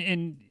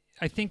 and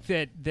I think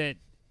that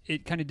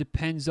it kind of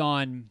depends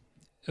on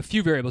a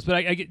few variables, but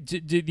I get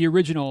the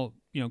original,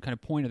 kind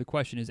of point of the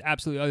question is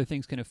absolutely other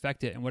things can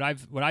affect it. And what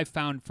I've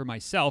found for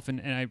myself, and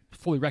I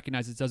fully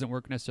recognize it doesn't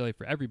work necessarily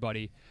for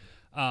everybody,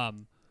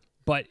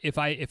 but if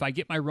I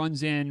get my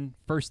runs in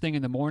first thing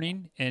in the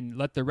morning, and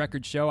let the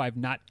record show I've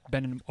not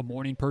been a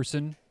morning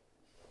person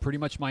pretty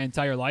much my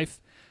entire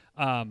life,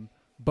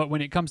 but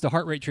when it comes to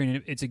heart rate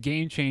training, it's a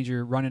game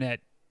changer running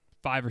at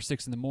 5 or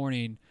 6 in the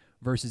morning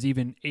versus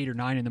even 8 or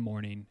 9 in the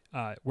morning.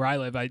 Where I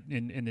live,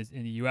 in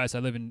the U.S., I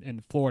live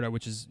in Florida,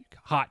 which is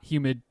hot,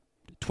 humid,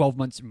 12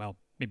 months, well,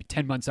 maybe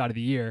 10 months out of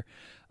the year.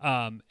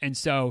 And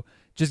so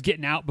just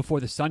getting out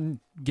before the sun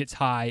gets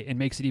high and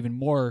makes it even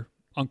more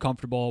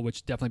uncomfortable,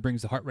 which definitely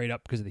brings the heart rate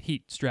up because of the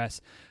heat stress,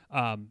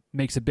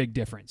 makes a big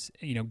difference.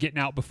 Getting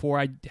out before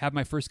I have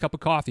my first cup of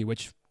coffee,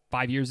 which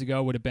 5 years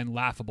ago would have been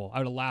laughable. I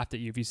would have laughed at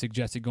you if you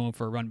suggested going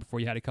for a run before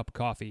you had a cup of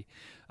coffee.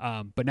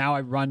 But now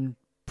I run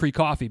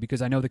pre-coffee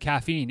because I know the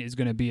caffeine is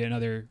going to be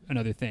another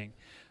thing.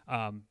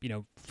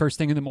 First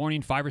thing in the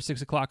morning, 5 or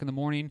 6 o'clock in the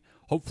morning,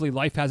 hopefully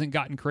life hasn't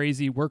gotten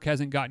crazy, work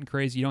hasn't gotten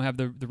crazy. You don't have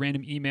the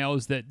random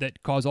emails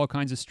that cause all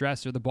kinds of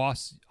stress, or the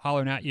boss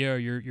hollering at you, or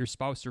your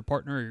spouse or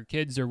partner or your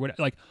kids or what,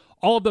 like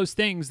all of those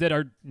things that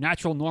are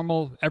natural,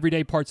 normal,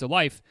 everyday parts of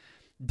life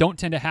don't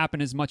tend to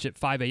happen as much at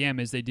 5 a.m.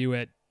 as they do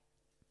at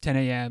 10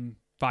 a.m.,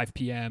 5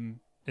 p.m.,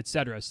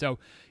 etc. So,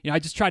 I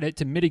just try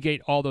to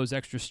mitigate all those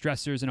extra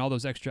stressors and all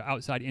those extra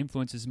outside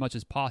influences as much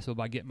as possible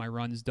by getting my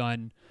runs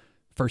done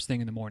first thing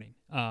in the morning.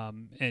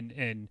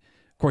 And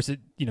of course,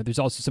 there's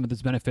also some of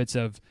those benefits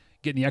of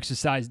getting the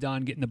exercise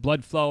done, getting the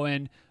blood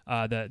flowing,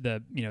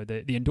 the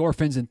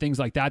endorphins and things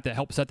like that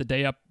help set the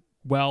day up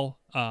well.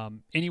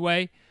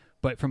 Anyway,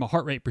 but from a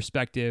heart rate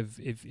perspective,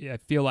 if I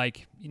feel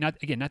like not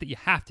that you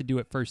have to do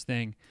it first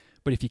thing,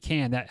 but if you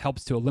can, that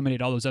helps to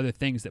eliminate all those other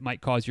things that might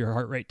cause your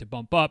heart rate to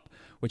bump up,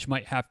 which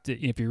might have to,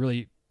 if you're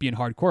really being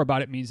hardcore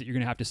about it, means that you're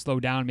going to have to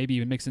slow down, maybe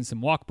even mix in some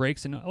walk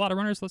breaks. And a lot of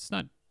runners, let's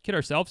not kid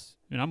ourselves,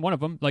 and I'm one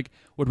of them, like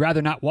would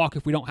rather not walk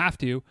if we don't have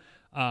to.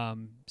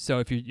 So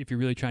if you're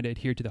really trying to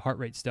adhere to the heart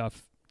rate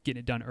stuff,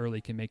 getting it done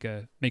early can make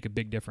a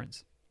big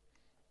difference.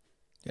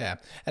 Yeah.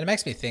 And it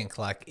makes me think,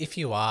 like, if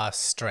you are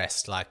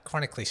stressed, like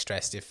chronically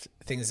stressed, if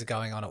things are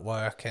going on at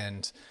work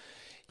and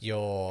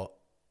your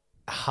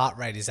heart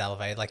rate is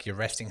elevated, like your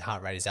resting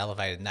heart rate is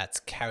elevated, and that's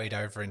carried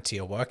over into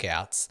your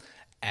workouts,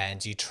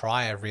 and you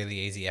try a really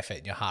easy effort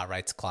and your heart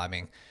rate's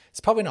climbing, it's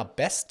probably not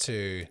best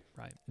to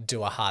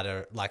do a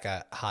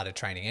harder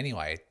training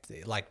anyway,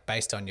 like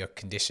based on your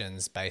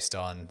conditions, based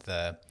on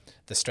the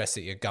stress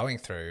that you're going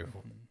through.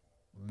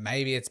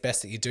 Maybe it's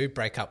best that you do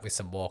break up with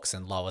some walks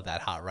and lower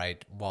that heart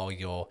rate while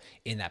you're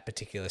in that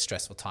particular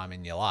stressful time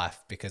in your life,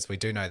 because we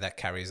do know that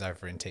carries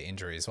over into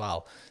injury as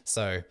well.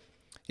 So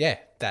yeah,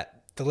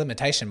 that the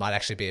limitation might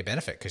actually be a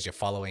benefit because you're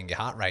following your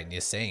heart rate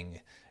and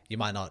you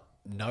might not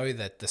know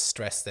that the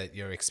stress that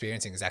you're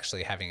experiencing is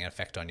actually having an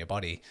effect on your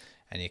body,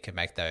 and you can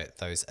make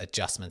those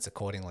adjustments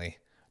accordingly,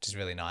 which is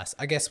really nice.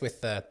 I guess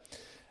with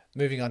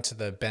moving on to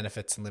the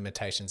benefits and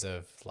limitations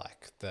of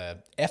like the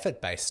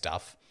effort-based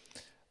stuff,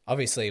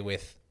 obviously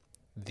with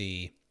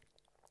the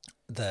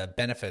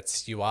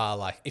benefits, you are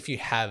like, if you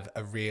have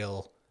a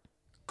real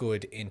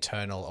good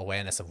internal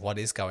awareness of what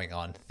is going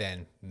on,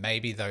 then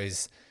maybe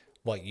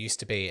what used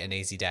to be an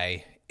easy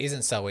day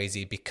isn't so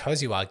easy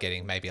because you are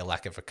getting maybe a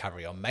lack of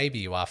recovery, or maybe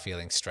you are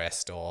feeling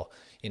stressed, or,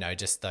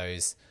 just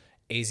those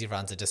easy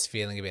runs are just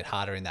feeling a bit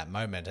harder in that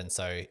moment. And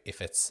so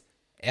if it's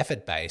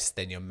effort-based,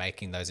 then you're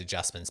making those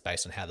adjustments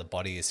based on how the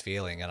body is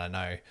feeling. And I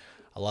know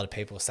a lot of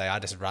people say, I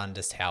just run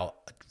just how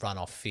run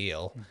off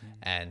feel.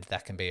 And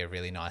that can be a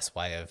really nice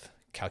way of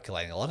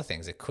calculating a lot of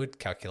things. It could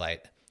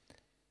calculate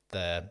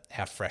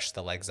how fresh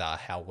the legs are,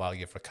 how well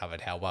you've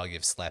recovered, how well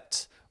you've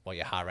slept, what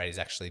your heart rate is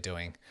actually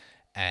doing.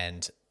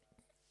 And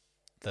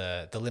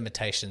the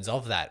limitations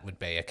of that would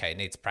be, okay, it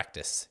needs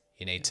practice.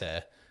 You need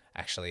to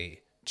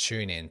actually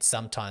tune in.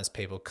 Sometimes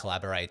people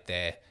collaborate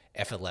their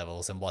effort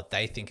levels, and what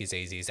they think is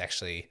easy is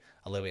actually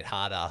a little bit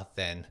harder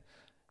than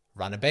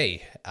run a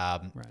B.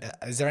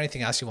 Is there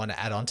anything else you want to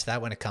add on to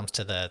that when it comes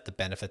to the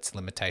benefits and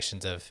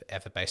limitations of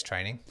effort-based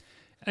training?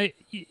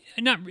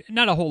 Not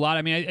a whole lot.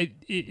 I mean,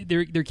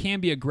 there can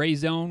be a gray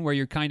zone where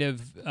you're kind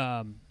of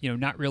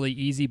not really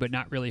easy but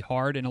not really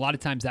hard, and a lot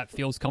of times that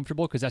feels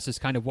comfortable because that's just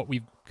kind of what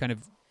we've kind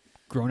of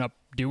grown up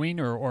doing,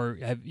 or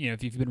have,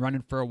 if you've been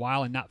running for a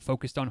while and not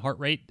focused on heart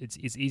rate,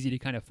 it's easy to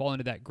kind of fall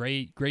into that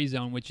gray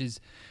zone, which is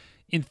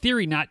in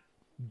theory not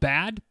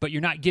bad, but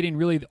you're not getting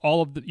really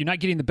you're not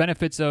getting the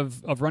benefits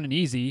of running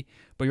easy,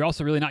 but you're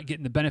also really not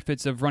getting the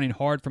benefits of running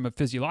hard from a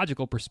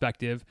physiological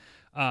perspective.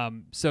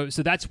 So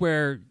that's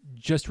where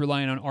just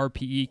relying on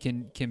RPE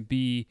can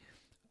be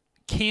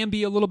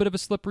a little bit of a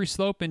slippery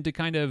slope into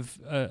kind of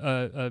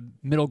a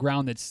middle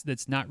ground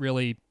that's not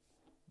really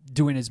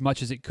doing as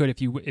much as it could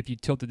if you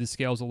tilted the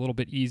scales a little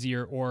bit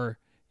easier, or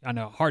on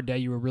a hard day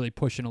you were really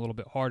pushing a little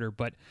bit harder.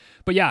 But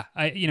yeah,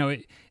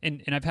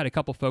 and I've had a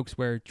couple folks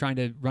where trying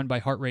to run by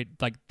heart rate,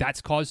 like,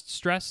 that's caused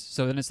stress.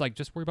 So then it's like,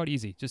 just worry about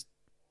easy. Just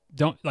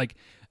don't, like,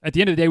 at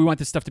the end of the day, we want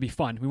this stuff to be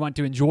fun. We want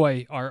to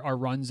enjoy our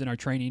runs and our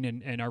training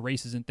and our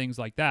races and things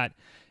like that.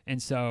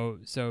 And so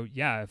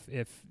yeah,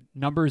 if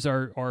numbers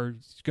are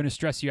going to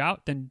stress you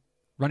out, then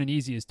running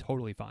easy is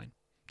totally fine.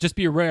 Just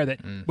be aware that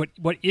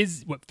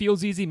what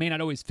feels easy may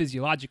not always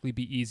physiologically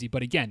be easy.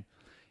 But again,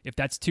 if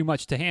that's too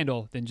much to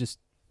handle, then just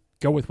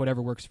go with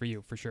whatever works for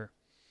you, for sure.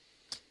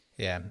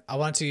 Yeah, I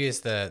want to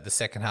use the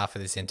second half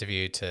of this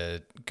interview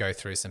to go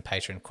through some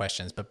Patreon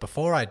questions. But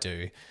before I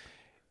do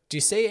you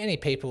see any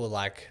people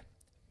like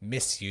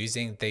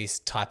misusing these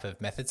type of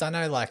methods? I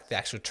know, like, the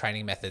actual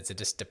training methods, it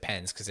just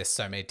depends because there's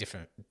so many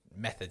different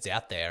methods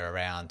out there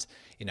around,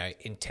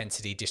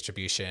 intensity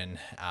distribution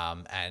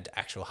and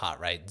actual heart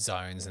rate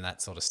zones and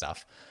that sort of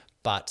stuff.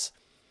 But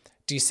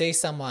do you see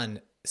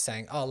someone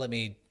saying, oh, let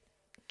me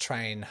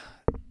train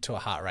to a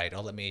heart rate,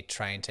 or let me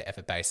train to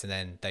effort base, and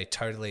then they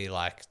totally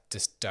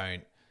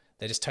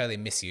they just totally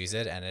misuse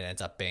it and it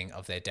ends up being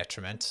of their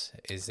detriment?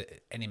 Is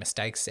it any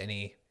mistakes,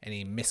 any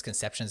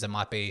misconceptions that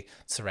might be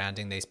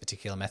surrounding these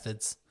particular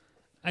methods?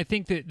 I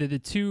think that the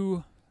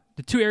two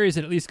areas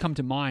that at least come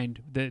to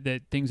mind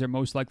that things are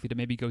most likely to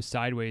maybe go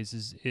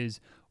sideways is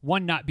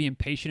one, not being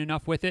patient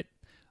enough with it.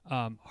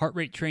 Heart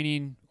rate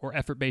training or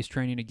effort-based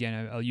training,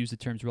 again, I'll use the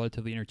terms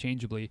relatively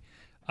interchangeably.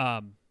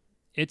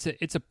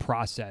 It's a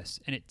process,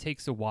 and it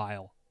takes a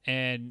while,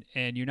 and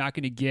you're not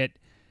going to get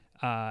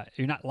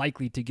you're not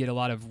likely to get a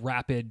lot of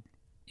rapid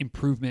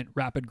improvement,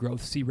 rapid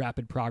growth, see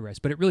rapid progress,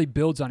 but it really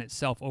builds on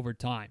itself over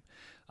time.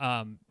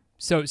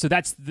 So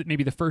that's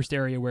maybe the first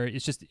area where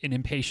it's just an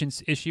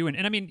impatience issue.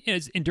 And I mean,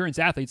 as endurance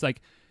athletes,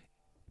 like,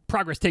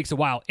 progress takes a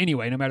while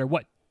anyway, no matter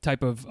what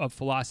type of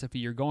philosophy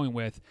you're going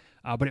with.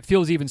 But it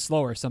feels even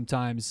slower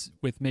sometimes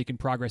with making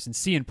progress and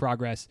seeing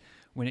progress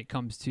when it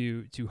comes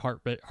to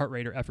heart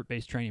rate or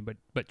effort-based training.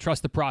 But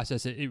trust the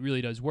process. It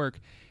really does work.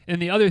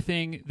 And the other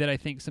thing that I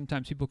think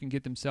sometimes people can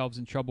get themselves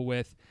in trouble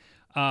with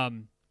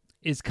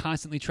is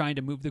constantly trying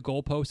to move the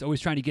goalposts,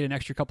 always trying to get an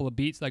extra couple of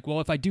beats. Like,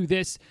 well, if I do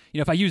this,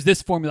 if I use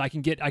this formula, I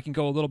can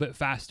go a little bit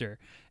faster.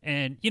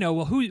 And,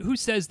 well, who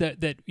says that,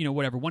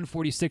 whatever,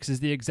 146 is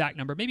the exact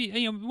number? Maybe,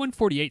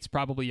 148 is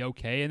probably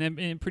okay. And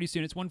then pretty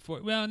soon it's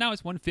 140. Well, now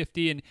it's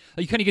 150. And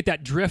you kind of get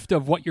that drift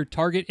of what your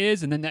target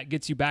is. And then that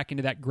gets you back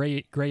into that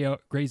gray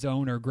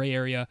zone or gray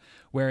area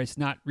where it's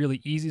not really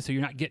easy. So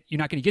you're not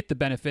going to get the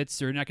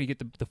benefits, or you're not going to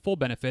get the full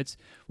benefits,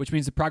 which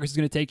means the progress is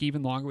going to take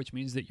even longer, which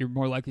means that you're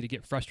more likely to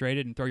get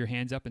frustrated and throw your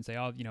hands up and say,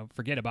 oh,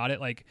 forget about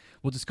it. Like,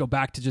 we'll just go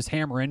back to just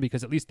hammering,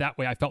 because at least that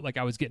way I felt like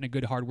I was getting a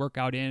good hard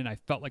workout in, and I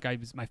felt like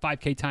my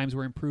 5K times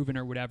were improving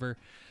or whatever.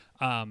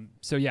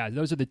 So yeah,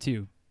 those are the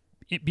two.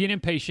 Being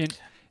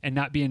impatient and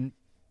not being,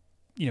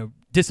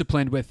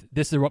 disciplined with,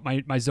 this is what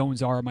my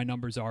zones are, my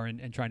numbers are,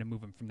 and trying to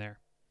move them from there.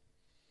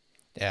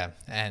 Yeah.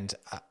 And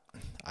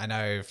I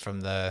know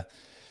from the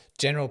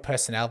general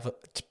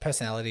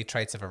personality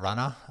traits of a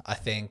runner, I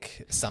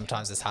think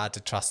sometimes it's hard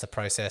to trust the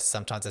process.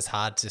 Sometimes it's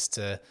hard just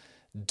to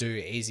do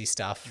easy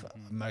stuff.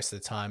 Most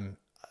of the time,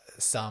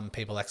 some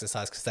people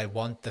exercise because they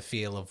want the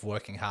feel of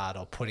working hard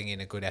or putting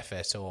in a good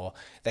effort, or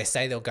they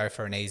say they'll go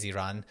for an easy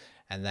run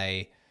and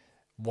they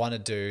want to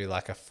do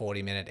like a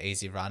 40-minute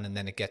easy run, and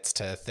then it gets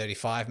to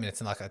 35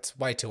 minutes and like, it's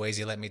way too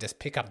easy. Let me just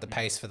pick up the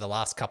pace for the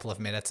last couple of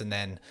minutes. And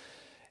then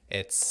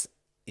it's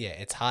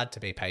hard to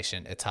be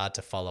patient. It's hard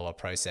to follow a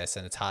process,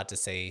 and it's hard to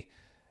see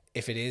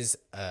if it is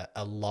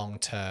a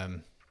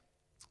long-term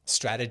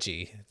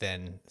strategy,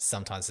 then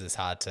sometimes it's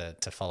hard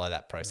to follow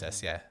that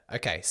process. Yeah.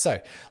 Okay. So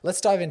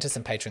let's dive into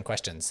some Patreon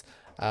questions.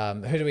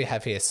 Who do we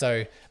have here?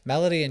 So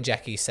Melody and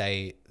Jackie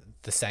say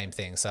the same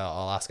thing. So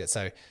I'll ask it.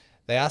 So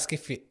they ask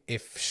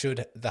if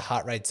should the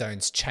heart rate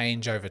zones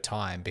change over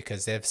time,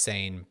 because they've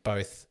seen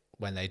both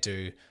when they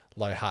do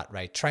low heart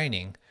rate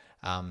training,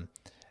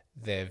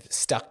 they've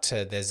stuck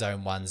to their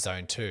zone 1,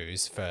 zone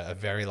 2s for a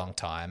very long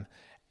time,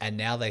 and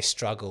now they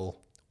struggle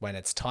when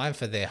it's time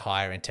for their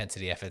higher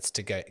intensity efforts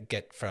to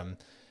get from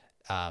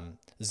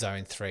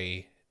zone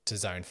 3 to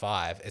zone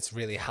 5. It's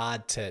really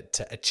hard to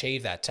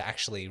achieve that, to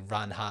actually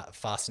run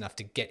fast enough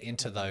to get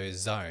into those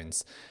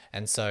zones.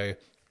 And so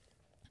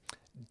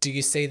do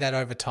you see that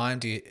over time?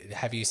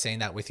 Have you seen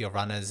that with your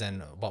runners,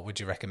 and what would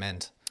you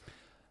recommend?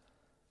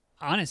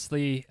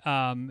 Honestly,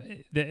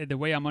 the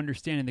way I'm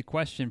understanding the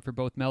question for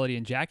both Melody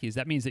and Jackie is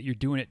that means that you're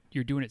doing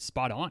it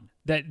spot on.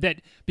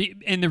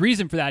 And the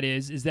reason for that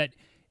is that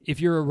if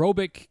your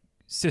aerobic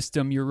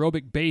system, your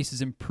aerobic base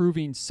is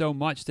improving so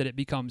much that it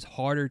becomes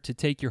harder to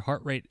take your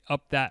heart rate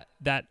up that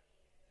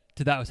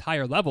to those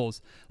higher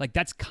levels, like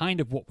that's kind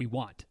of what we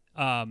want.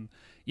 I've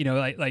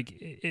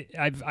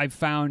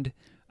found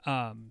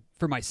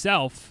for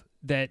myself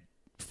that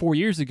 4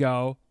 years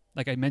ago,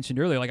 like I mentioned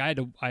earlier, like I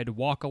had to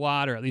walk a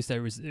lot, or at least it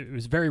was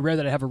very rare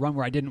that I have a run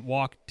where I didn't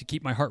walk to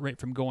keep my heart rate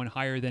from going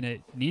higher than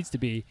it needs to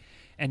be.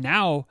 And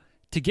now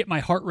to get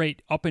my heart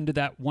rate up into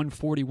that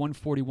 140,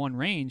 141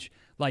 range,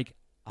 like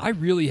I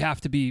really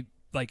have to be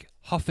like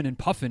huffing and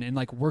puffing and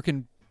like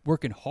working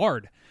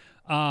hard.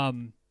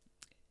 And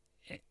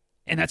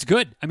that's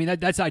good. I mean,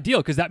 that's ideal,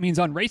 because that means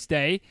on race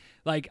day,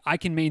 like I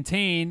can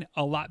maintain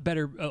a lot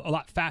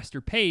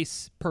faster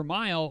pace per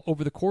mile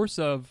over the course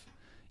of,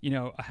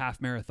 a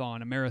half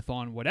marathon, a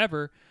marathon,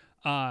 whatever,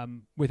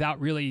 without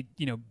really,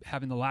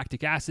 having the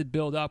lactic acid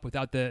build up,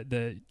 without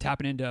the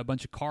tapping into a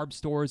bunch of carb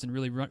stores, and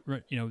really,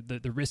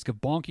 the risk of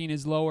bonking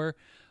is lower.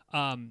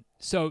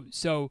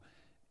 So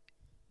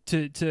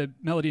to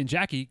Melody and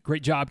Jackie,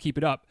 great job, keep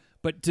it up.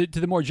 But to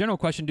the more general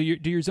question, do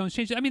your zones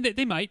change? I mean,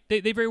 they might.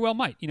 They very well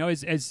might.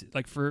 As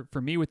like for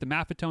me with the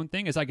Maffetone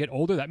thing, as I get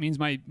older, that means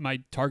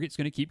my target's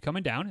going to keep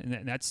coming down,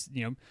 and that's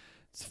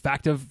it's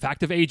fact of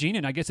aging,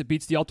 and I guess it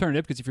beats the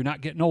alternative, because if you're not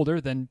getting older,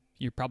 then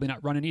you're probably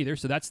not running either.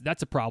 So that's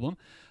a problem.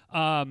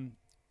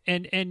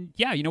 And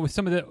yeah,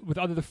 with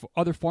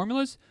other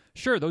formulas,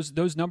 sure,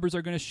 those numbers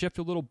are going to shift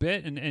a little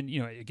bit, and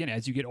again,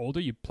 as you get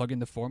older, you plug in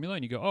the formula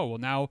and you go, oh well,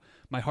 now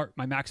my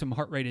maximum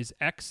heart rate is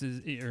X,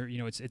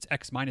 it's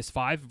X minus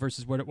 5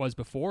 versus what it was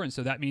before, and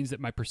so that means that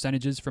my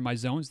percentages for my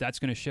zones, that's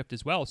going to shift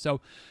as well.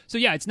 So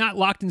yeah, it's not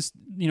locked in,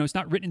 it's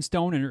not written in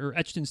stone or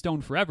etched in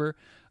stone forever.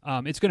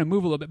 It's going to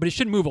move a little bit, but it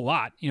shouldn't move a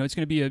lot. It's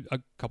going to be a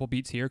couple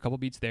beats here, a couple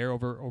beats there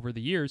over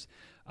the years.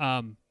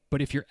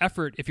 But if you're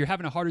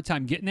having a harder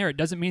time getting there, it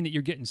doesn't mean that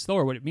you're getting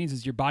slower. What it means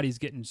is your body's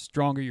getting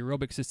stronger, your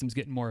aerobic system's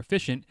getting more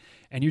efficient,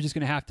 and you're just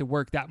going to have to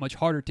work that much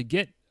harder to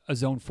get a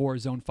zone 4,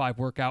 zone 5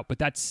 workout. But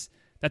that's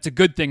a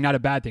good thing, not a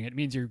bad thing. It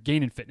means you're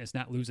gaining fitness,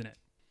 not losing it.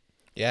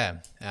 Yeah,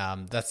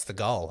 that's the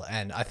goal.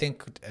 And I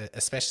think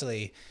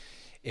especially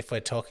if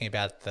we're talking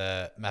about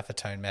the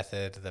Maffetone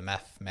method, the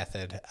MAF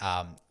method,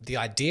 the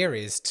idea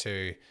is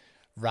to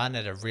run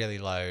at a really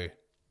low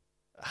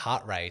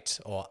heart rate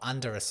or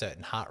under a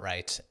certain heart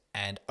rate.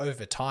 And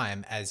over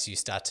time, as you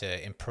start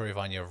to improve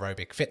on your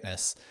aerobic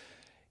fitness,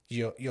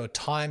 your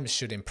time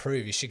should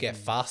improve. You should get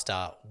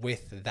faster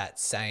with that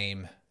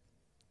same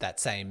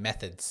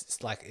method.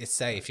 It's like,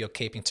 say if you're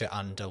keeping to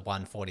under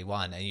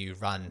 141 and you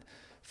run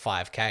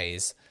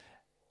 5Ks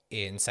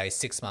in say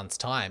 6 months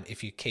time,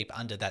 if you keep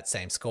under that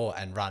same score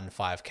and run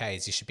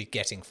 5Ks, you should be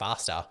getting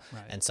faster.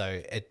 Right. And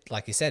so it,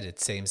 like you said,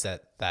 it seems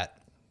that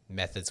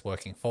method's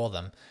working for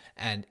them.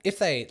 And if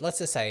let's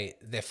just say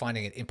they're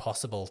finding it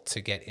impossible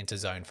to get into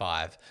zone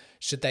 5,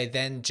 should they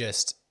then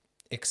just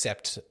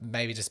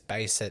maybe just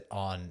base it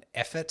on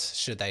effort?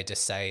 Should they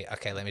just say,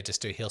 okay, let me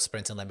just do hill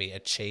sprints and let me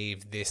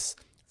achieve this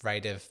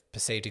rate of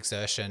perceived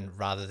exertion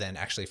rather than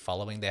actually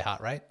following their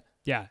heart rate?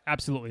 Yeah,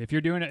 absolutely. If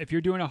you're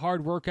doing a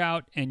hard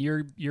workout and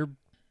you're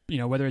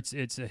whether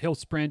it's a hill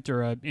sprint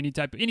or any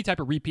type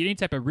of repeat, any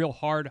type of real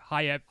hard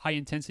high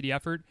intensity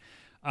effort,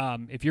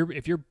 if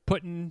you're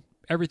putting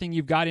everything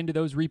you've got into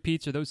those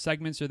repeats or those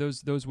segments or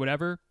those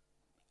whatever,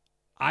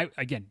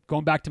 again,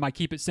 going back to my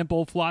keep it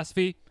simple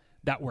philosophy,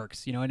 that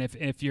works. And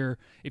if your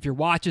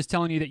watch is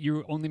telling you that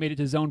you only made it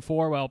to zone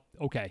 4, well,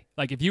 okay.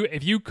 Like if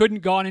you couldn't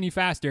go on any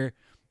faster,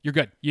 you're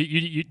good.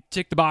 You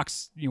tick the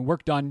box,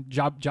 work done,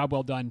 job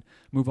well done,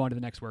 move on to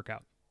the next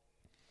workout.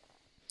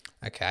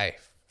 Okay,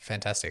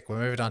 fantastic. We're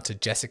moving on to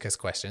Jessica's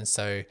question.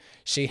 So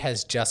she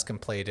has just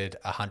completed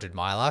a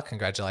 100-miler.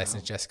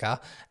 Congratulations, Jessica.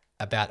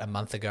 About a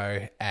month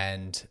ago,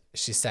 and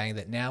she's saying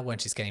that now when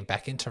she's getting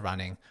back into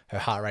running, her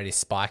heart rate is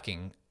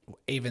spiking,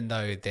 even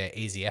though they're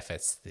easy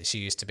efforts. She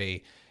used to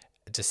be,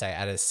 to say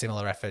at a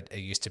similar effort, it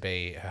used to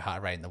be her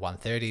heart rate in the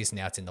 130s,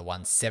 now it's in the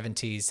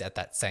 170s at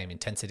that same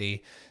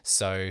intensity.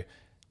 So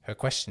her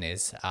question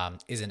is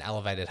an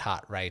elevated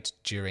heart rate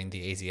during the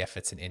easy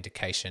efforts an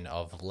indication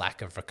of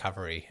lack of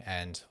recovery,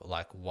 and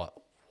like what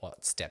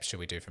steps should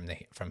we do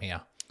from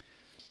here?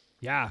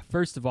 Yeah,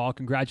 first of all,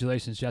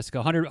 congratulations,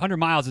 Jessica. 100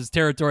 miles is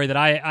territory that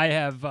I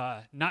have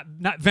not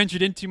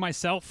ventured into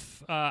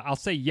myself. I'll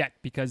say yet,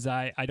 because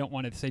I don't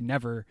want to say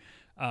never,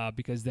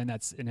 because then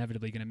that's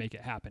inevitably going to make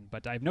it happen.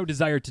 But I have no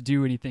desire to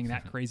do anything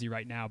that crazy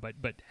right now, but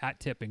hat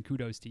tip and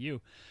kudos to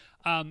you.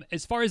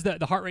 As far as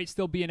the heart rate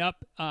still being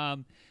up,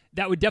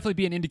 that would definitely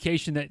be an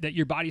indication that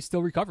your body's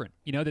still recovering.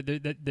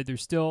 That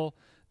there's still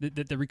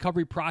that the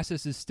recovery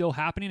process is still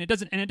happening. It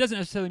doesn't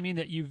necessarily mean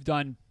that you've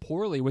done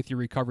poorly with your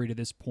recovery to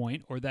this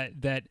point, or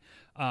that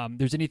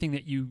there's anything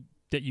that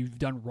you've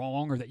done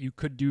wrong or that you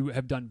could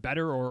have done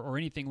better or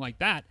anything like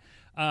that.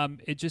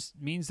 It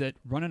just means that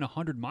running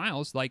 100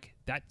 miles, like,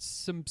 that's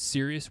some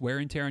serious wear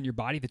and tear on your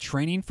body. The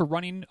training for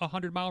running a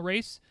 100-mile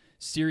race,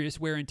 serious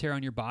wear and tear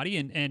on your body.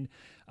 And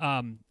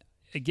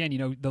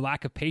again, the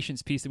lack of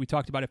patience piece that we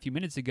talked about a few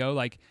minutes ago,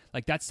 like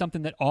that's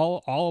something that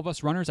all of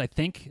us runners, I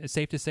think it's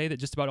safe to say that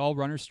just about all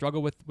runners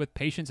struggle with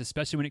patience,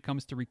 especially when it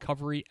comes to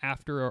recovery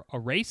after a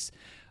race.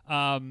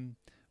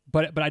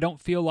 But I don't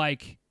feel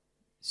like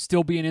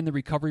still being in the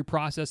recovery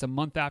process a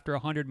month after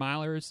 100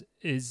 milers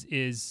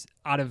is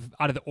out of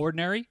the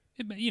ordinary.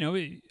 In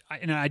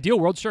an ideal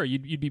world, sure,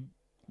 you'd be,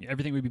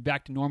 everything would be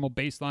back to normal,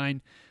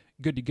 baseline,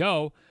 good to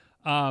go.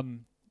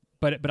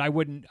 But I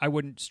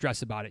wouldn't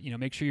stress about it.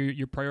 Make sure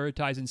you're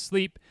prioritizing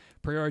sleep,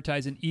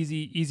 prioritizing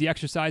easy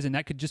exercise, and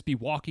that could just be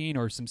walking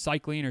or some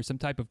cycling or some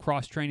type of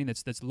cross training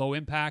that's low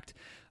impact.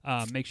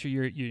 Make sure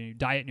your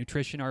diet,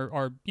 nutrition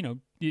are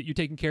you're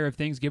taking care of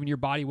things, giving your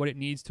body what it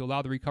needs to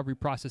allow the recovery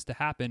process to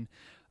happen.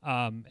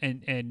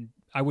 And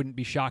I wouldn't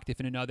be shocked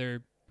if in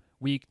another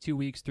week, 2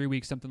 weeks, 3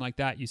 weeks, something like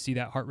that, you see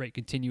that heart rate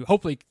continue.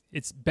 Hopefully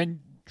it's been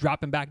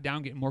dropping back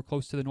down, getting more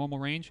close to the normal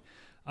range.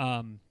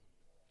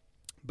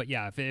 But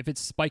yeah, if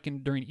it's spiking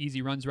during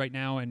easy runs right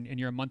now and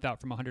you're a month out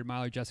from a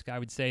 100-miler, Jessica, I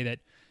would say that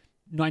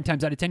 9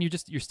 times out of 10,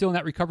 you're still in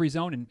that recovery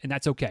zone, and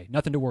that's okay.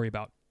 Nothing to worry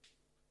about.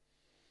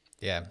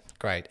 Yeah,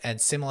 great. And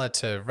similar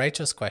to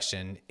Rachel's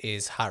question,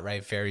 is heart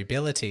rate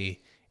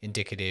variability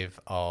indicative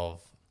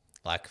of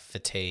like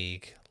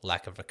fatigue,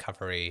 lack of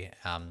recovery,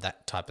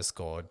 that type of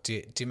score?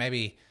 Do you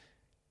maybe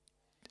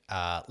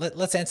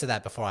let's answer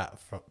that before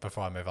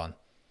I move on.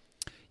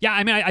 Yeah,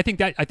 I mean, I think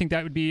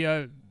that would be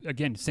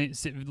again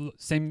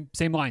same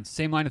line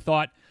of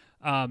thought,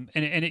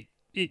 and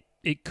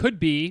it could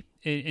be,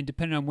 and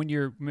depending on when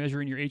you're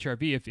measuring your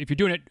HRV, if you're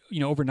doing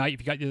it overnight,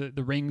 if you got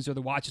the rings or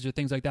the watches or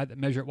things like that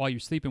measure it while you're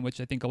sleeping, which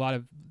I think a lot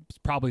of is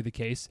probably the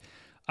case.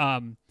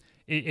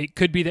 It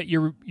could be that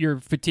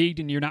you're fatigued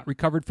and you're not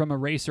recovered from a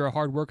race or a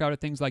hard workout or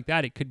things like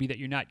that. It could be that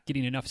you're not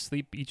getting enough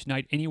sleep each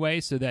night anyway,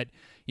 so that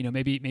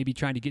maybe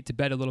trying to get to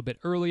bed a little bit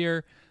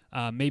earlier.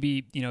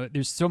 Maybe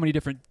there's so many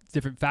different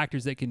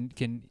factors that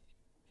can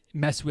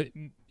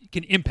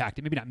impact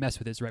it. Maybe not mess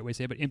with it is the right way to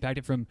say it, but impact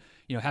it, from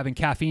having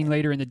caffeine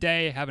later in the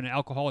day, having an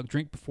alcoholic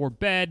drink before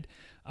bed,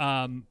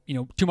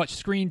 too much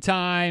screen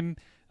time,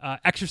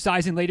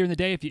 exercising later in the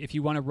day. If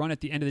you want to run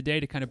at the end of the day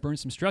to kind of burn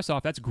some stress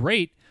off, that's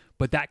great,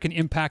 but that can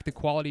impact the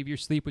quality of your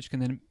sleep, which can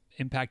then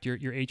impact your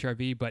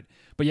HRV. But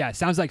yeah, it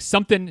sounds like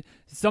some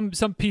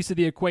piece of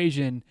the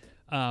equation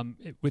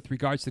with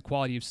regards to the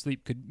quality of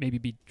sleep could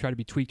maybe try to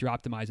be tweaked or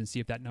optimized, and see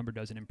if that number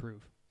doesn't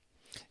improve.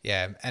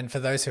 Yeah, and for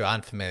those who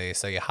aren't familiar,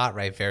 so your heart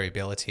rate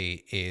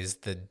variability is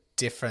the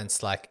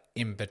difference like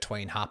in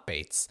between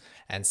heartbeats,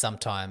 and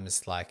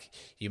sometimes like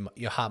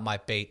your heart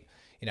might beat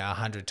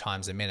 100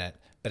 times a minute,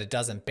 but it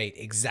doesn't beat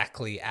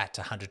exactly at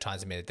 100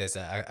 times a minute. There's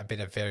a bit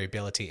of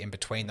variability in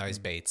between those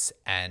beats,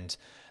 and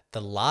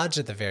the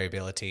larger the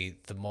variability,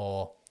 the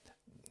more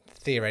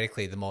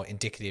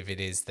indicative it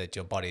is that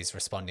your body's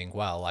responding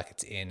well, like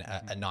it's in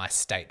a nice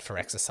state for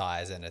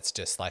exercise, and it's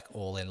just like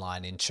all in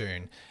line, in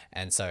tune.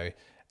 And so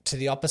to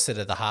the opposite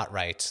of the heart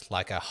rate,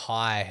 like a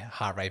high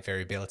heart rate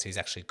variability is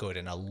actually good,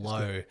 and a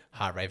low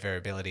heart rate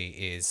variability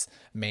is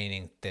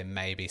meaning there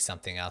may be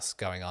something else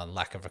going on,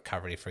 lack of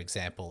recovery, for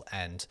example.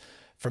 And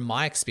from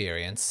my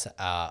experience,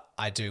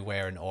 I do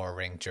wear an Oura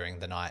ring during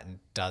the night and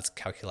does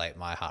calculate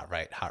my heart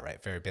rate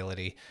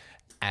variability.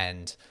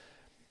 And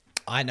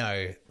I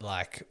know,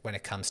 like, when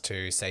it comes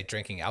to, say,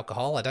 drinking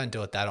alcohol, I don't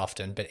do it that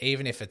often, but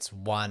even if it's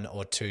 1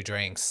 or 2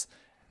 drinks,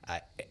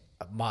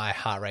 my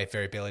heart rate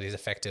variability is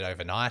affected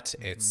overnight.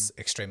 It's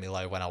extremely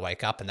low when I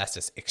wake up, and that's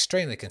just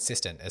extremely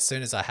consistent. As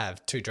soon as I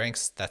have 2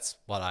 drinks, that's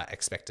what I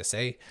expect to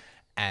see.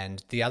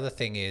 And the other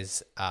thing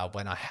is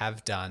when I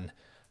have done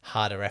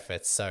harder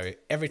efforts, so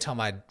every time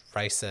I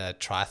race a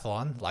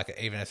triathlon, like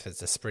even if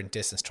it's a sprint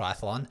distance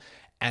triathlon,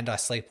 and I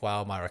sleep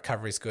well, my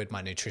recovery's good,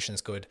 my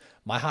nutrition's good,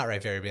 my heart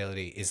rate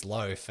variability is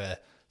low for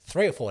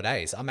 3 or 4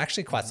 days. I'm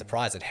actually quite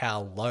surprised at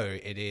how low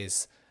it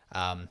is,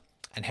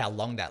 and how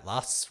long that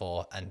lasts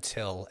for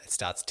until it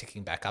starts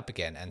ticking back up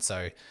again. And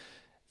so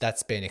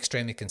that's been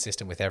extremely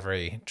consistent with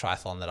every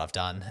triathlon that I've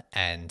done.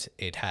 And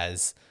it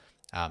has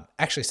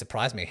actually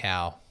surprised me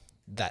how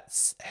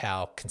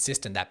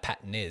consistent that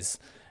pattern is.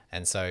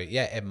 And so,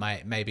 yeah, it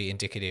may be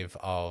indicative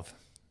of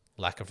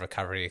lack of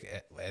recovery,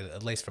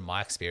 at least from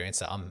my experience.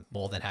 So I'm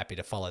more than happy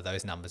to follow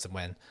those numbers. And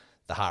when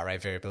the heart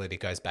rate variability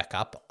goes back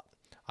up,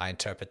 I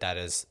interpret that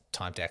as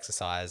time to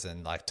exercise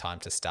and like time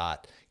to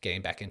start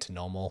getting back into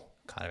normal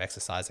kind of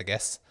exercise, I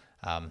guess.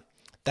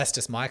 That's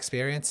just my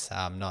experience.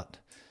 I'm not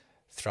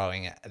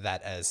throwing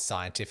that as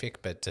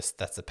scientific, but just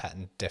that's the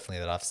pattern definitely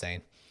that I've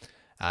seen.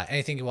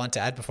 Anything you want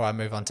to add before I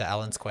move on to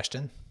Alan's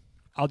question?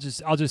 I'll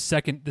just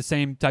second the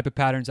same type of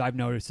patterns I've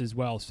noticed as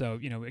well. So,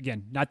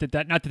 again, not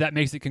that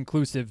makes it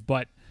conclusive,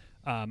 but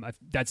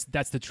that's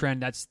the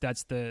trend. That's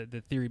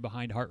the theory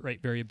behind heart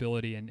rate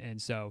variability,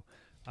 and so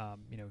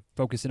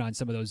focusing on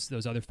some of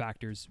those other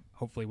factors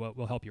hopefully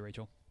will help you,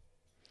 Rachel.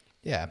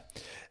 Yeah.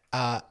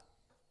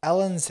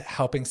 Ellen's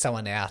helping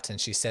someone out, and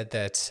she said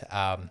that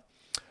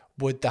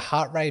would the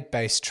heart rate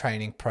based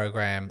training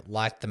program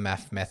like the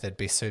MAF method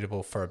be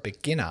suitable for a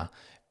beginner?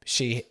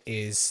 She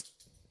is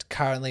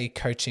currently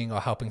coaching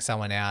or helping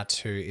someone out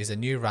who is a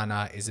new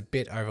runner, is a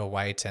bit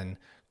overweight and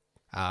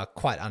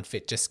quite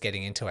unfit just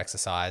getting into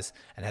exercise,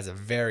 and has a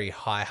very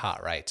high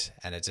heart rate,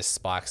 and it just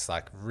spikes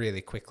like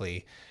really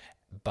quickly.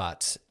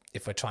 But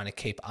if we're trying to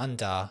keep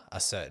under a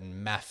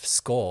certain MAF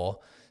score,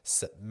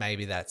 so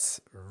maybe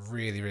that's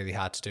really, really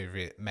hard to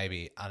do,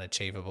 maybe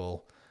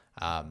unachievable.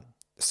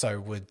 So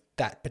would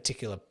that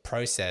particular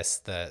process,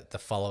 the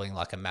following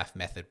like a MAF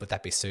method, would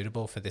that be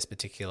suitable for this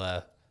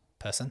particular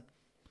person?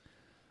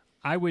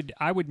 I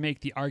would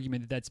make the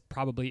argument that that's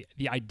probably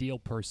the ideal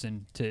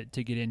person to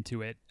get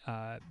into it,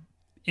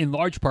 in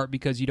large part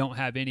because you don't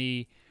have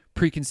any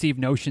preconceived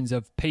notions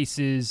of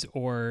paces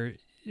or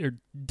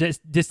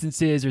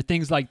distances or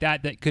things like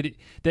that that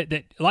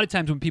a lot of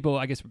times when people,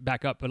 I guess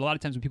back up, but a lot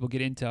of times when people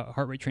get into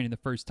heart rate training the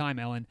first time,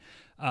 Ellen,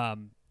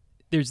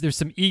 there's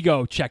some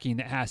ego checking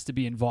that has to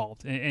be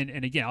involved.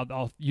 And again,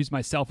 I'll use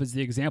myself as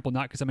the example,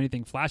 not because I'm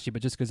anything flashy,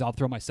 but just because I'll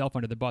throw myself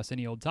under the bus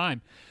any old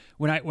time.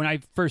 When I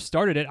first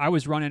started it, I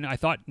was running, I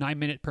thought 9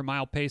 minute per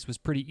mile pace was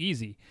pretty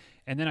easy.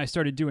 And then I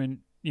started doing,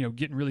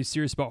 getting really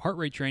serious about heart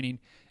rate training,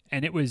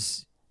 and it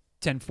was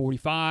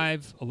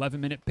 10:45,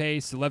 11-minute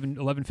pace,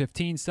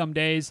 11:15 some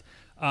days,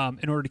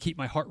 in order to keep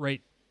my heart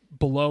rate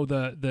below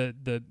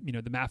the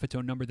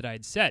Maffetone number that I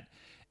had set.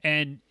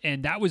 And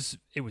it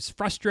was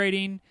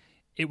frustrating.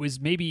 It was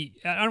maybe,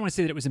 I don't want to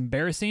say that it was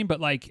embarrassing, but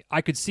like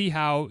I could see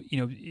how,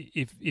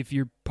 if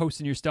you're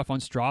posting your stuff on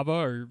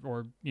Strava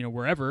or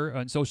wherever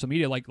on social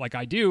media, like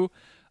I do,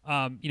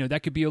 that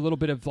could be a little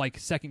bit of like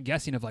second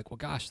guessing of like, well,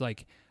 gosh,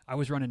 like I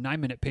was running 9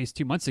 minute pace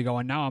 2 months ago,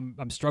 and now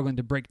I'm struggling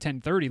to break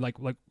 10:30.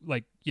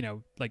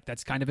 Like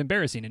that's kind of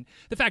embarrassing. And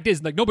the fact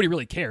is, like, nobody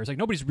really cares. Like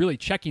nobody's really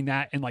checking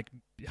that and like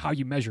how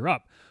you measure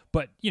up.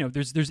 But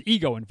there's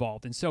ego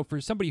involved. And so for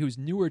somebody who's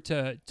newer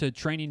to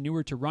training,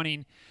 newer to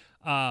running,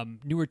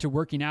 newer to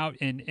working out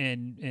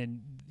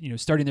and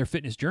starting their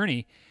fitness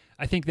journey,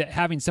 I think that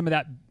having some of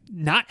that,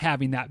 not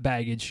having that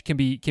baggage can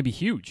be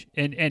huge.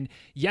 And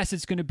yes,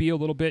 it's going to be a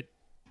little bit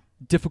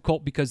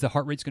difficult because the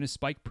heart rate's going to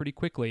spike pretty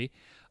quickly.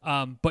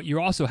 But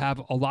you also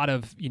have a lot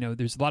of,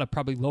 there's a lot of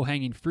probably low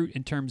hanging fruit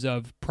in terms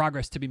of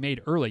progress to be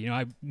made early.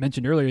 I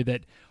mentioned earlier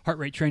that heart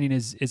rate training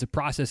is a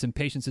process and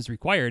patience is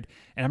required.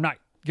 And I'm not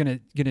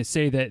going to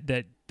say that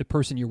the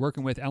person you're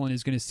working with, Ellen,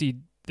 is going to see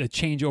the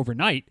change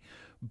overnight,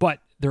 but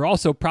they're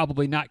also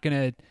probably not going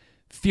to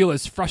feel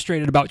as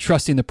frustrated about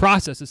trusting the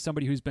process as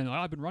somebody who's been,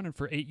 I've been running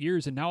for 8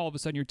 years, and now all of a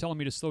sudden you're telling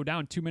me to slow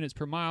down 2 minutes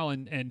per mile,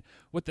 and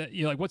what the,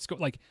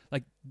 like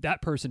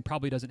that person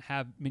probably doesn't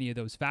have many of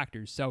those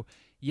factors. So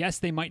yes,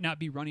 they might not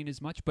be running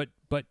as much, but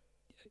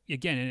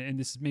again, and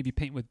this is maybe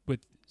paint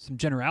with some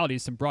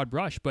generalities, some broad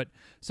brush, but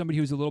somebody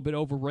who's a little bit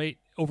overweight,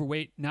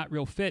 not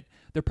real fit,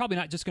 they're probably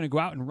not just going to go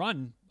out and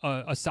run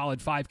a solid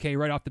 5K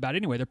right off the bat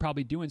anyway. They're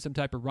probably doing some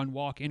type of run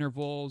walk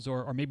intervals,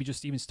 or maybe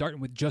just even starting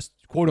with just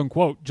quote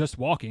unquote just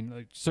walking.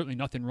 Like, certainly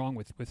nothing wrong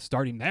with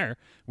starting there.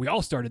 We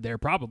all started there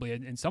probably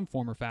in some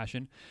form or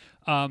fashion.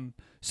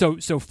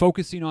 So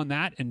focusing on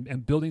that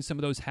and building some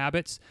of those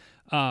habits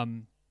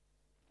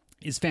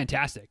is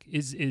fantastic.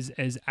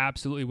 Is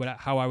absolutely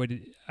how I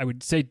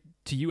would say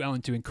to you,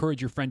 Ellen, to encourage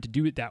your friend to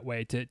do it that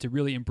way, to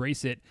really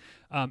embrace it.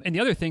 And the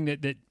other thing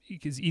that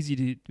is easy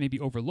to maybe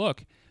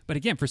overlook, but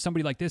again, for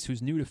somebody like this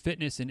who's new to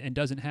fitness and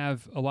doesn't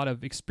have a lot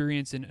of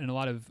experience and a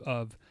lot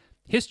of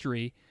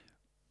history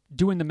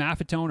doing the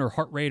Maffetone or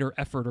heart rate or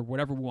effort or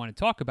whatever we want to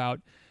talk about,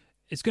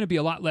 it's going to be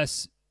a lot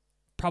less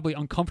probably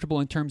uncomfortable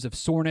in terms of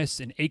soreness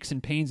and aches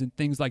and pains and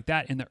things like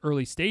that in the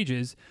early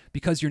stages,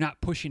 because you're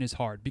not pushing as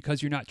hard,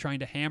 because you're not trying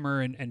to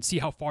hammer and see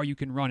how far you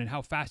can run and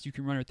how fast you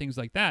can run or things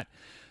like that.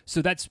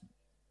 So that's,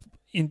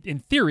 in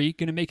theory,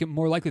 going to make it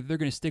more likely that they're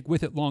going to stick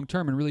with it long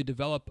term and really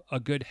develop a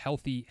good,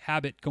 healthy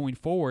habit going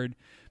forward,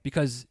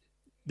 because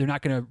they're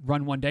not going to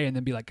run one day and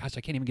then be like, gosh,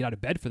 I can't even get out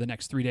of bed for the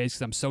next 3 days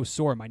because I'm so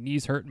sore. My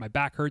knees hurt and my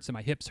back hurts and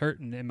my hips hurt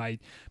and my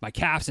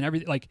calves and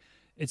everything. Like,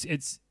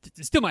 it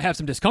still might have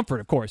some discomfort,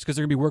 of course, because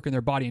they're going to be working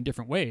their body in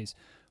different ways,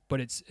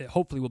 but it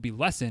hopefully will be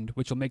lessened,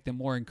 which will make them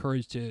more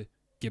encouraged to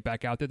get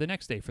back out there the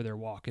next day for their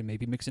walk and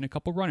maybe mix in a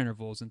couple run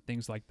intervals and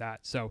things like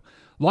that. So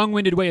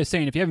long-winded way of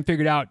saying, if you haven't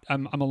figured out,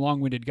 I'm a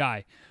long-winded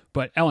guy.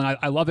 But Ellen,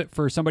 I love it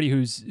for somebody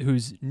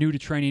who's new to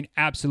training.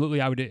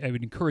 Absolutely, I would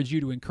encourage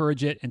you to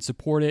encourage it and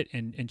support it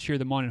and cheer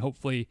them on, and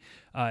hopefully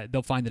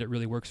they'll find that it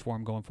really works for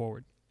them going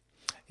forward.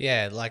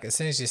 Yeah, like as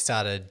soon as you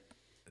started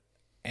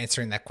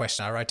answering that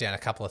question, I wrote down a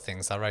couple of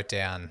things. I wrote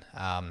down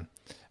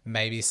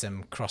maybe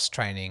some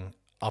cross-training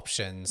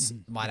options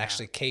might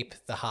actually keep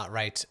the heart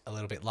rate a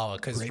little bit lower,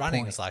 because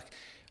running is like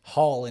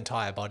whole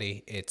entire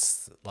body.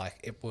 It's like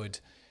it would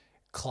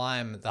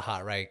climb the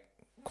heart rate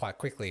quite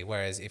quickly.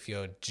 Whereas if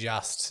you're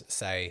just,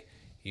 say,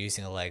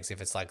 using the legs,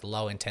 if it's like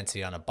low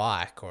intensity on a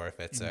bike or if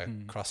it's a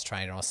cross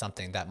trainer or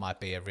something, that might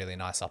be a really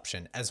nice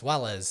option, as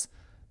well as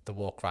the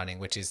walk running,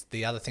 which is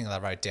the other thing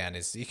that I wrote down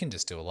is you can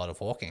just do a lot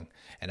of walking,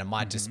 and it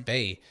might just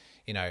be,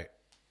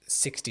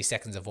 60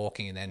 seconds of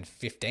walking and then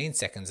 15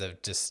 seconds of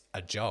just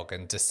a jog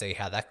and just see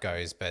how that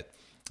goes. But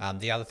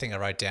the other thing I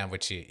wrote down,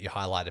 which you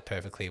highlighted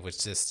perfectly, was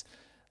just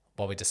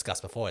what we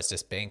discussed before. It's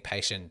just being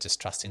patient,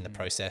 just trusting the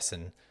process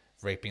and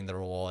reaping the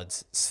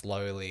rewards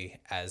slowly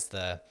as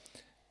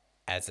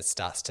it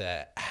starts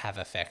to have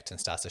effect and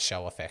starts to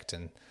show effect.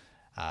 And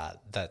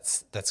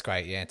that's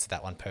great. You answered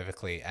that one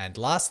perfectly. And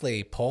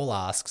lastly, Paul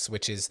asks,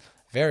 which is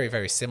very,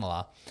 very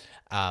similar.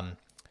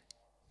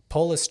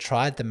 Paul has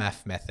tried the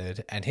MAF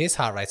method and his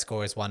heart rate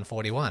score is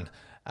 141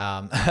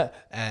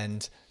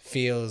 and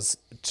feels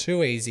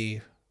too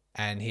easy,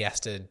 and he has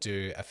to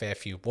do a fair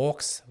few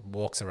walks.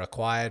 Walks are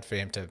required for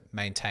him to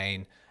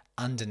maintain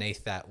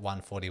underneath that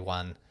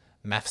 141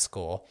 MAF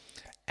score,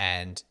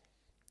 and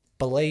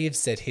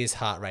believes that his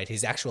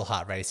actual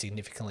heart rate is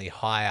significantly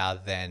higher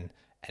than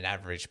an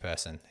average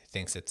person. He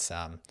thinks it's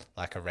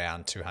like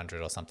around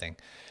 200 or something.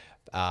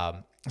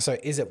 So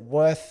is it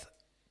worth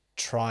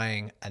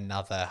trying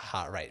another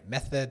heart rate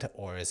method,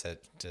 or is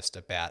it just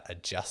about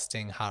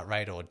adjusting heart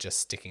rate or just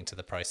sticking to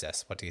the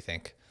process? What do you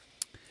think?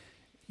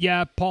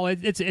 Yeah, Paul,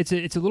 it's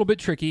a little bit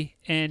tricky,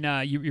 and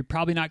you're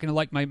probably not going to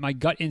like my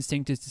gut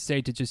instinct is to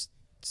say to just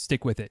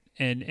stick with it,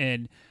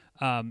 and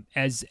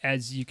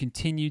as you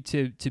continue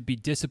to be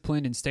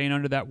disciplined and staying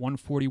under that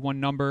 141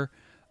 number,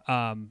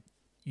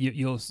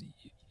 you'll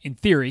in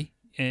theory,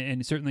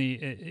 and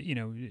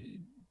certainly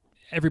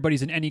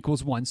everybody's an N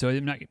equals 1, so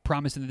I'm not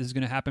promising that this is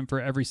going to happen for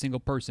every single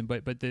person,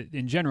 but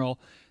in general,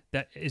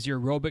 that as your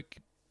aerobic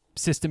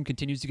system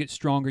continues to get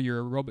stronger,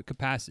 your aerobic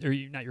capacity,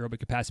 or not your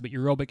aerobic capacity, but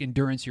your aerobic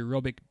endurance, your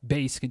aerobic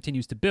base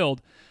continues to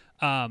build,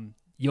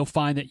 you'll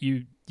find that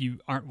you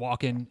aren't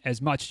walking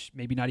as much,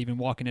 maybe not even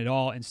walking at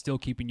all, and still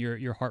keeping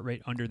your heart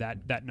rate under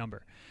that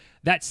number.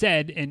 That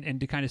said,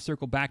 and to kind of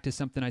circle back to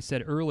something I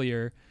said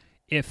earlier,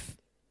 if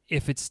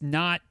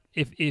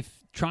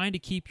trying to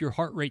keep your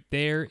heart rate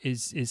there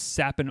is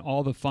sapping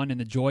all the fun and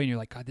the joy, and you're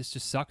like, God, this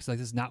just sucks, like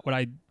this is not what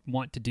I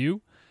want to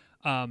do,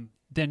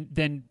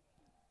 then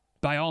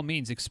by all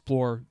means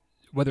explore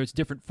whether it's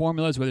different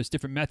formulas, whether it's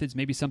different methods,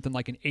 maybe something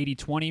like an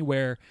 80-20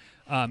 where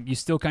you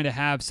still kind of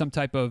have some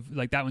type of,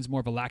 like that one's more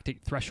of a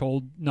lactate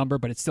threshold number,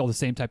 but it's still the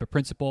same type of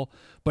principle.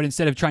 But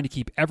instead of trying to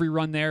keep every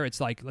run there, it's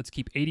like, let's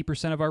keep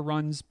 80% of our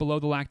runs below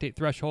the lactate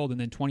threshold, and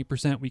then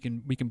 20% we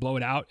can blow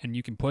it out, and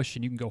you can push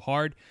and you can go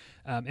hard.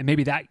 And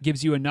maybe that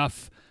gives you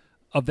enough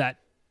of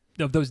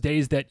those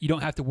days that you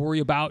don't have to worry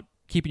about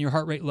keeping your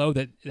heart rate low,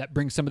 that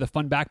brings some of the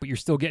fun back, but you're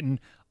still getting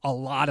a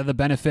lot of the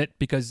benefit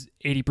because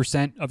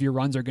 80% of your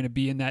runs are going to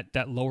be in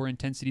that lower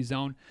intensity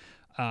zone.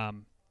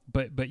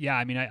 But yeah,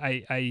 I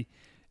mean,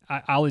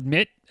 I'll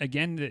admit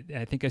again that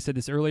I think I said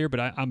this earlier,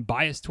 but I'm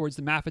biased towards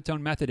the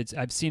Maffetone method.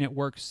 I've seen it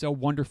work so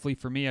wonderfully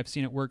for me. I've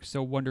seen it work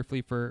so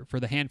wonderfully for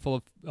the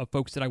handful of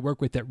folks that I work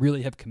with that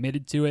really have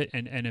committed to it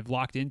and have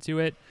locked into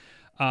it.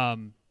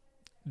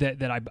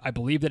 That I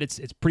believe that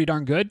it's pretty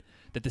darn good,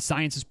 that the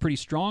science is pretty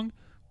strong.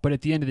 But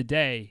at the end of the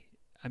day,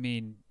 I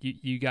mean,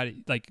 you got to,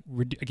 like,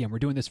 we're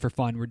doing this for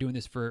fun. We're doing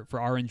this for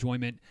our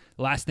enjoyment.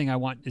 The last thing I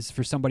want is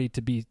for somebody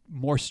to be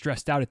more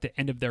stressed out at the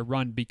end of their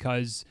run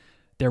because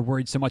they're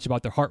worried so much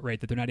about their heart rate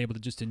that they're not able to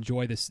just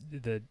enjoy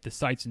the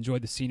sights, enjoy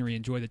the scenery,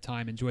 enjoy the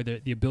time, enjoy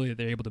the ability that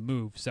they're able to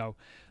move. So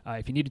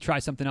if you need to try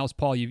something else,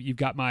 Paul, you've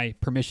got my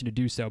permission to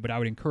do so, but I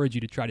would encourage you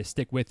to try to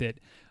stick with it.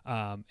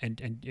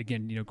 And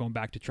again, going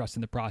back to trust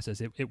in the process,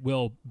 it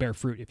will bear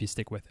fruit if you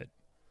stick with it.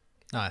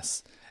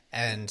 Nice.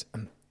 And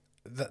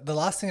the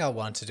last thing I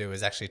want to do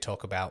is actually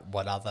talk about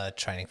what other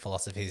training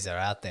philosophies are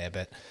out there.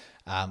 But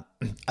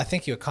I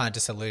think you're kind of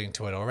just alluding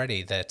to it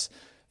already, that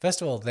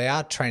first of all, they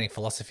are training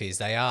philosophies.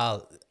 They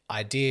are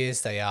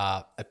ideas, they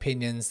are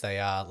opinions, they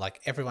are,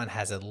 like, everyone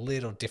has a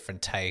little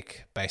different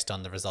take based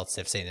on the results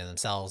they've seen in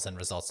themselves and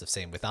results they've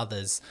seen with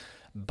others.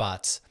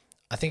 But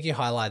I think you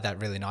highlight that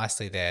really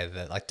nicely there,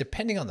 that, like,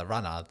 depending on the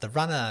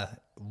runner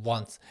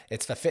wants,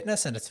 it's for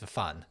fitness and it's for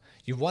fun.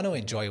 You want to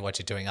enjoy what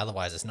you're doing,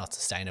 otherwise it's not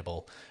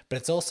sustainable. But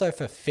it's also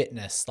for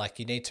fitness, like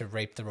you need to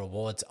reap the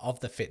rewards of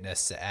the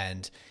fitness.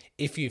 And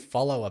if you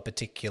follow a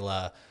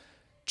particular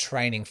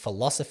training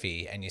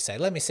philosophy and you say,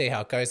 let me see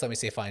how it goes, let me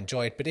see if I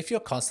enjoy it. But if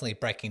you're constantly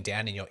breaking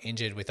down and you're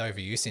injured with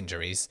overuse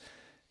injuries,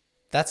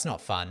 that's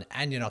not fun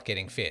and you're not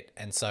getting fit.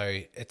 And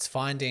so it's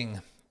finding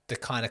the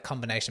kind of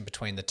combination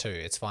between the two.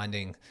 It's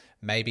finding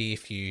maybe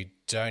if you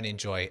don't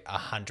enjoy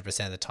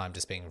 100% of the time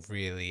just being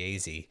really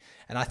easy.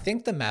 And I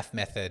think the MAF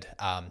method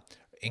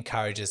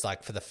encourages,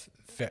 like, for the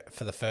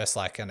first,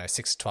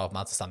 6 to 12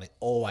 months or something,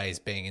 always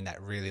being in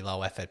that really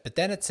low effort. But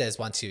then it says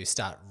once you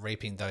start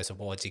reaping those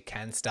rewards, you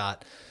can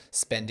start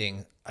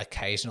spending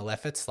occasional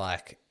efforts,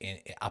 like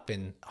up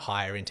in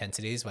higher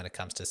intensities when it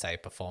comes to, say,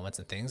 performance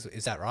and things.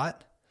 Is that right?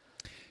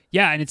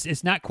 Yeah, and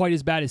it's not quite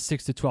as bad as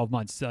 6 to 12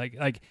 months.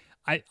 Like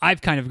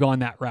I've kind of gone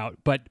that route,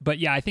 but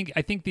yeah, I think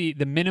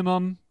the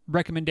minimum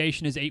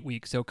recommendation is 8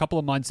 weeks, so a couple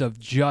of months of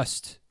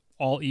just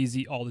all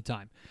easy all the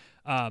time.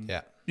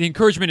 Yeah. The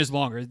encouragement is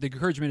longer. The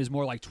encouragement is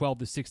more like 12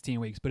 to 16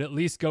 weeks, but at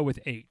least go with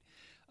 8.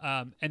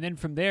 And then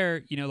from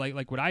there,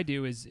 like what I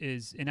do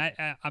is, and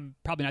I'm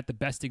probably not the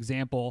best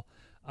example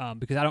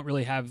because I don't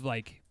really have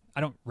I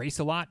don't race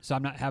a lot, so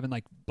I'm not having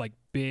like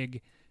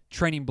big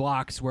training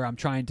blocks where I'm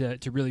trying to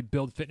really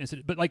build fitness.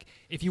 But like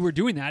if you were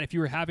doing that, if you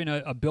were having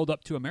a build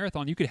up to a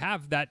marathon, you could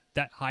have that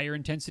higher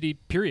intensity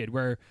period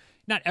where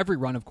not every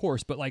run, of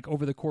course, but like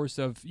over the course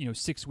of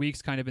 6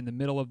 weeks, kind of in the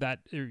middle of that,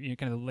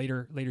 kind of the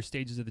later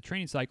stages of the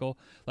training cycle,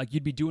 like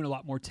you'd be doing a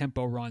lot more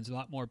tempo runs, a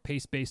lot more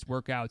pace-based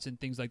workouts and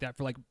things like that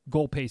for like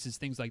goal paces,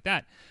 things like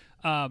that.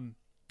 And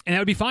that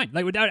would be fine.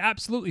 Like that would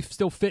absolutely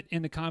still fit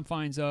in the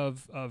confines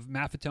of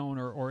Maffetone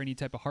or any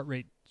type of heart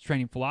rate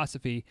training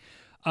philosophy.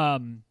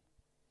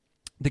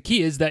 The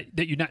key is that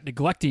you're not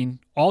neglecting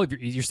all of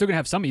your easy. You're still going to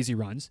have some easy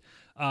runs.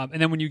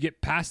 And then when you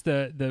get past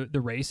the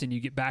race and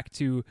you get back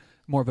to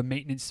more of a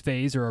maintenance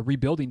phase or a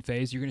rebuilding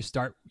phase, you're going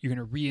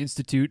to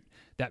reinstitute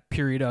that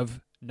period of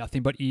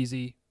nothing but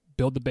easy,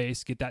 build the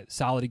base, get that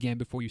solid again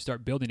before you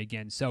start building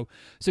again. So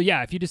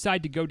yeah, if you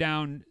decide to go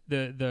down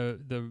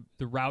the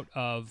route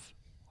of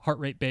heart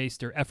rate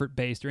based or effort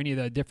based or any of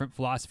the different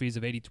philosophies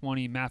of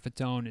 80-20,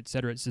 Maffetone, et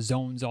cetera, it's the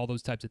zones, all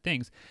those types of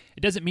things.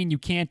 It doesn't mean you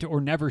can't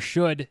or never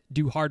should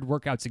do hard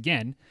workouts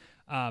again.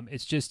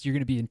 It's just you're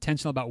going to be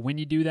intentional about when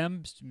you do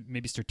them,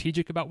 maybe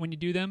strategic about when you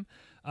do them,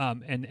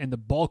 and the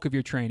bulk of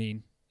your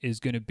training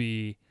is going to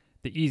be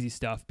the easy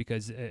stuff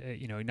because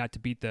not to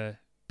beat the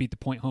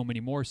point home any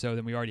more so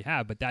than we already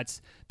have, but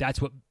that's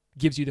what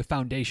gives you the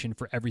foundation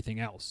for everything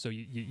else. So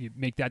you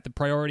make that the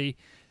priority.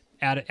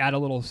 Add a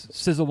little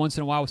sizzle once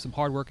in a while with some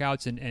hard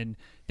workouts, and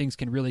things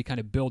can really kind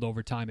of build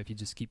over time if you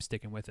just keep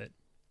sticking with it.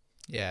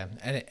 Yeah,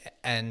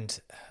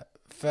 and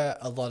for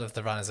a lot of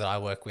the runners that I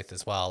work with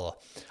as well,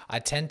 I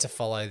tend to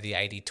follow the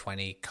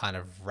 80-20 kind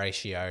of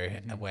ratio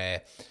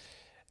where,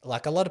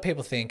 like, a lot of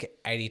people think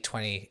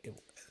 80-20,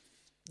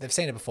 they've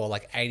seen it before,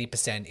 like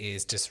 80%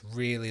 is just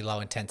really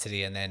low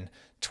intensity and then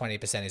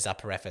 20% is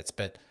upper efforts,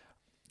 but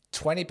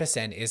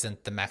 20%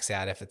 isn't the max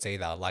out efforts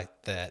either.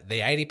 Like the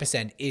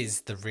 80% is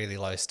the really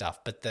low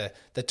stuff, but the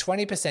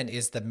 20%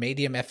 is the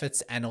medium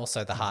efforts and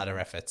also the harder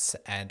efforts.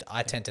 And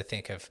I tend to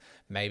think of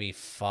maybe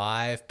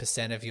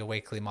 5% of your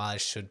weekly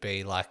mileage should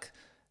be like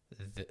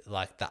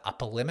the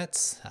upper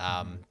limits.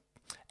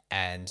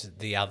 And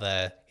the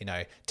other,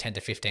 10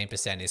 to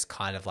 15% is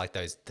kind of like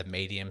the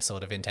medium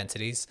sort of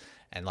intensities.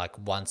 And like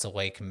once a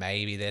week,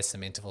 maybe there's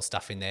some interval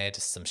stuff in there,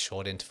 just some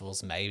short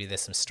intervals. Maybe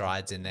there's some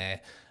strides in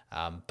there.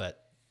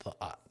 But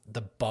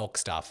the bulk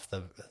stuff,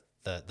 the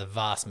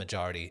vast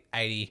majority,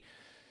 80,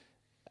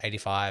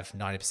 85,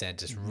 90%,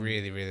 just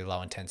really, really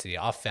low intensity.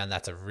 I've found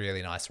that's a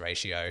really nice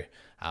ratio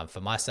for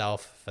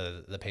myself,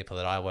 for the people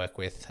that I work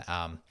with.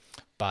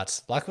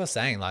 But like I was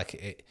saying,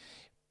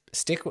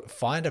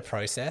 find a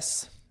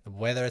process,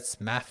 whether it's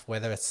math,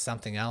 whether it's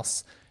something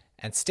else,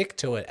 and stick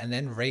to it, and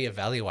then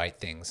reevaluate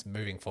things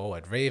moving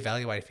forward.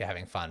 Reevaluate if you're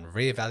having fun.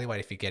 Reevaluate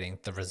if you're getting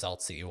the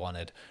results that you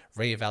wanted.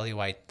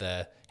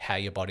 Reevaluate how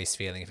your body's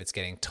feeling, if it's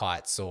getting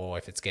tight or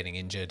if it's getting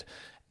injured,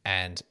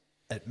 and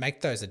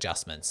make those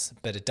adjustments.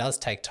 But it does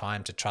take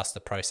time to trust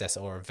the process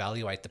or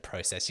evaluate the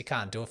process. You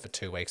can't do it for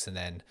 2 weeks and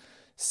then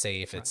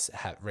see if it's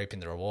reaping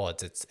the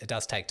rewards. It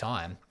does take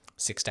time,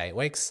 6 to 8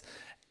 weeks,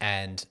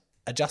 and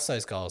adjust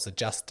those goals.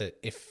 Adjust it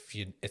if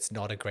it's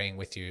not agreeing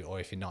with you or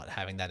if you're not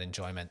having that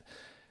enjoyment.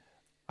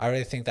 I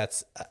really think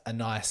that's a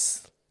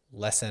nice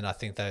lesson. I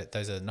think that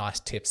those are nice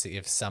tips that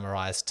you've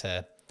summarized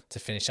to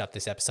finish up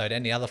this episode.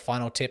 Any other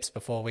final tips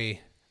before we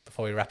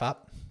wrap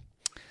up?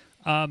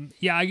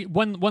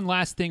 One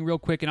last thing real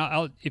quick, and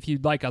I'll if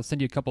you'd like, I'll send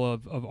you a couple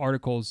of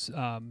articles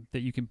that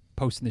you can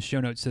post in the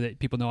show notes so that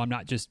people know I'm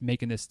not just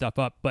making this stuff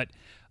up. But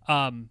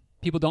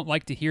people don't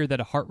like to hear that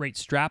a heart rate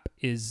strap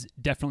is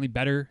definitely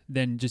better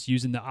than just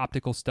using the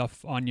optical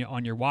stuff on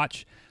your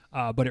watch.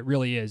 But it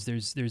really is.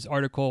 There's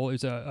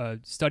a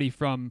study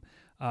from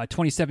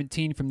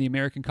 2017 from the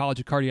American College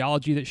of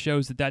Cardiology that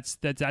shows that's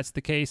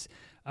the case.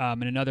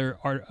 And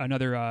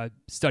another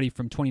study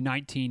from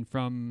 2019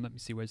 from, let me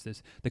see, what's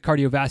this? The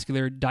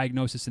Cardiovascular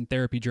Diagnosis and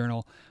Therapy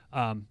Journal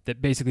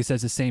that basically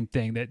says the same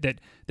thing, that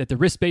the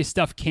risk-based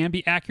stuff can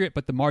be accurate,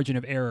 but the margin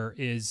of error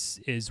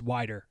is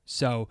wider.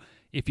 So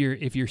if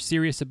you're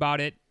serious about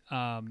it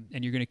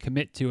and you're going to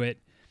commit to it,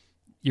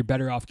 you're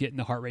better off getting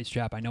the heart rate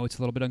strap. I know it's a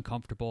little bit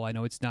uncomfortable. I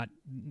know it's not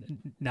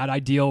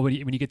ideal when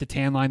you get the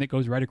tan line that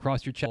goes right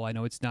across your chest. I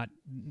know it's not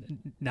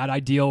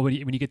ideal when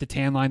you get the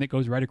tan line that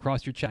goes right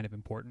across your chest. Kind of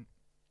important.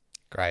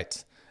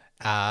 Great.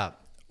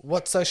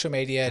 What social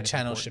media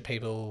channels should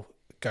people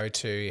go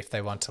to if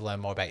they want to learn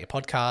more about your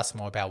podcast,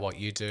 more about what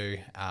you do?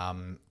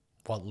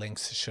 What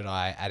links should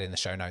I add in the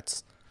show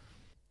notes?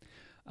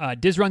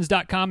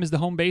 DizRuns.com is the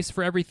home base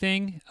for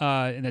everything.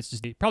 And that's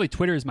just probably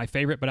Twitter is my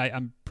favorite, but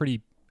I'm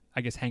pretty,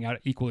 I guess, hang out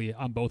equally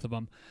on both of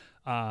them.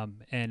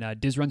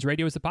 And Diz Runs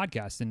Radio is the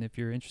podcast. And if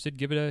you're interested,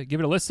 give it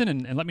a listen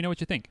and let me know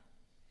what you think.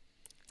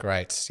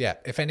 Great. Yeah.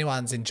 If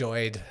anyone's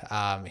enjoyed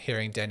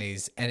hearing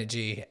Denny's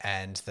energy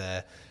and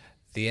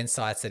the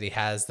insights that he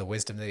has, the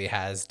wisdom that he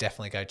has,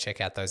 definitely go check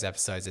out those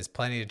episodes. There's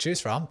plenty to choose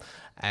from,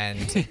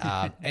 and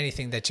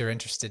anything that you're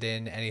interested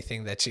in,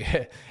 anything that you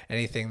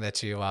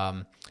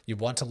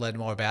want to learn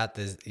more about,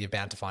 you're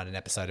bound to find an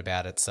episode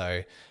about it.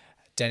 So,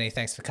 Denny,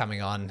 thanks for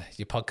coming on.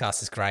 Your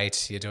podcast is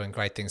great. You're doing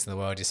great things in the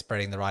world. You're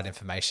spreading the right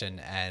information,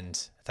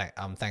 and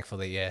I'm thankful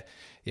that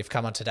you've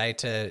come on today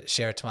to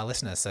share it to my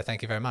listeners. So,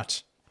 thank you very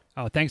much.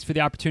 Oh, thanks for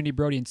the opportunity,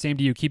 Brody, and same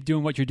to you. Keep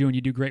doing what you're doing.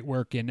 You do great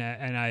work, and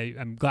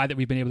I'm glad that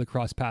we've been able to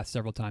cross paths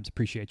several times.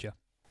 Appreciate you.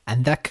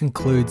 And that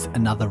concludes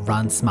another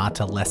Run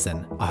Smarter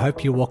lesson. I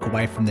hope you walk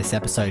away from this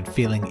episode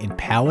feeling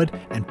empowered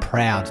and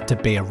proud to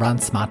be a Run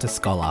Smarter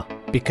scholar.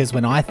 Because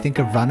when I think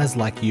of runners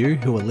like you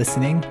who are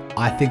listening,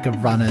 I think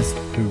of runners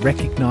who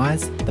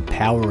recognize the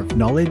power of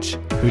knowledge,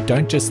 who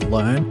don't just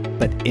learn,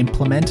 but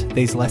implement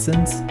these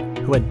lessons,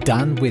 who are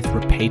done with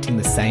repeating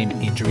the same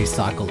injury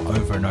cycle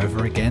over and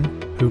over again,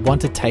 who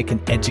want to take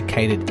an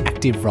educated,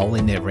 active role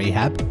in their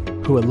rehab,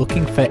 who are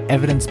looking for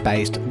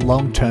evidence-based,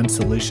 long-term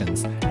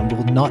solutions and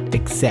will not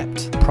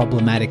accept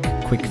problematic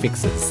quick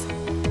fixes.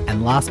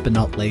 And last but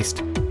not least,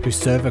 who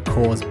serve a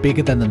cause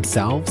bigger than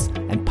themselves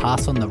and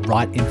pass on the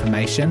right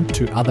information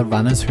to other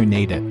runners who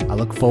need it. I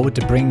look forward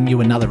to bringing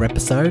you another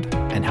episode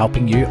and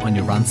helping you on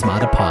your Run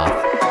Smarter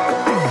path.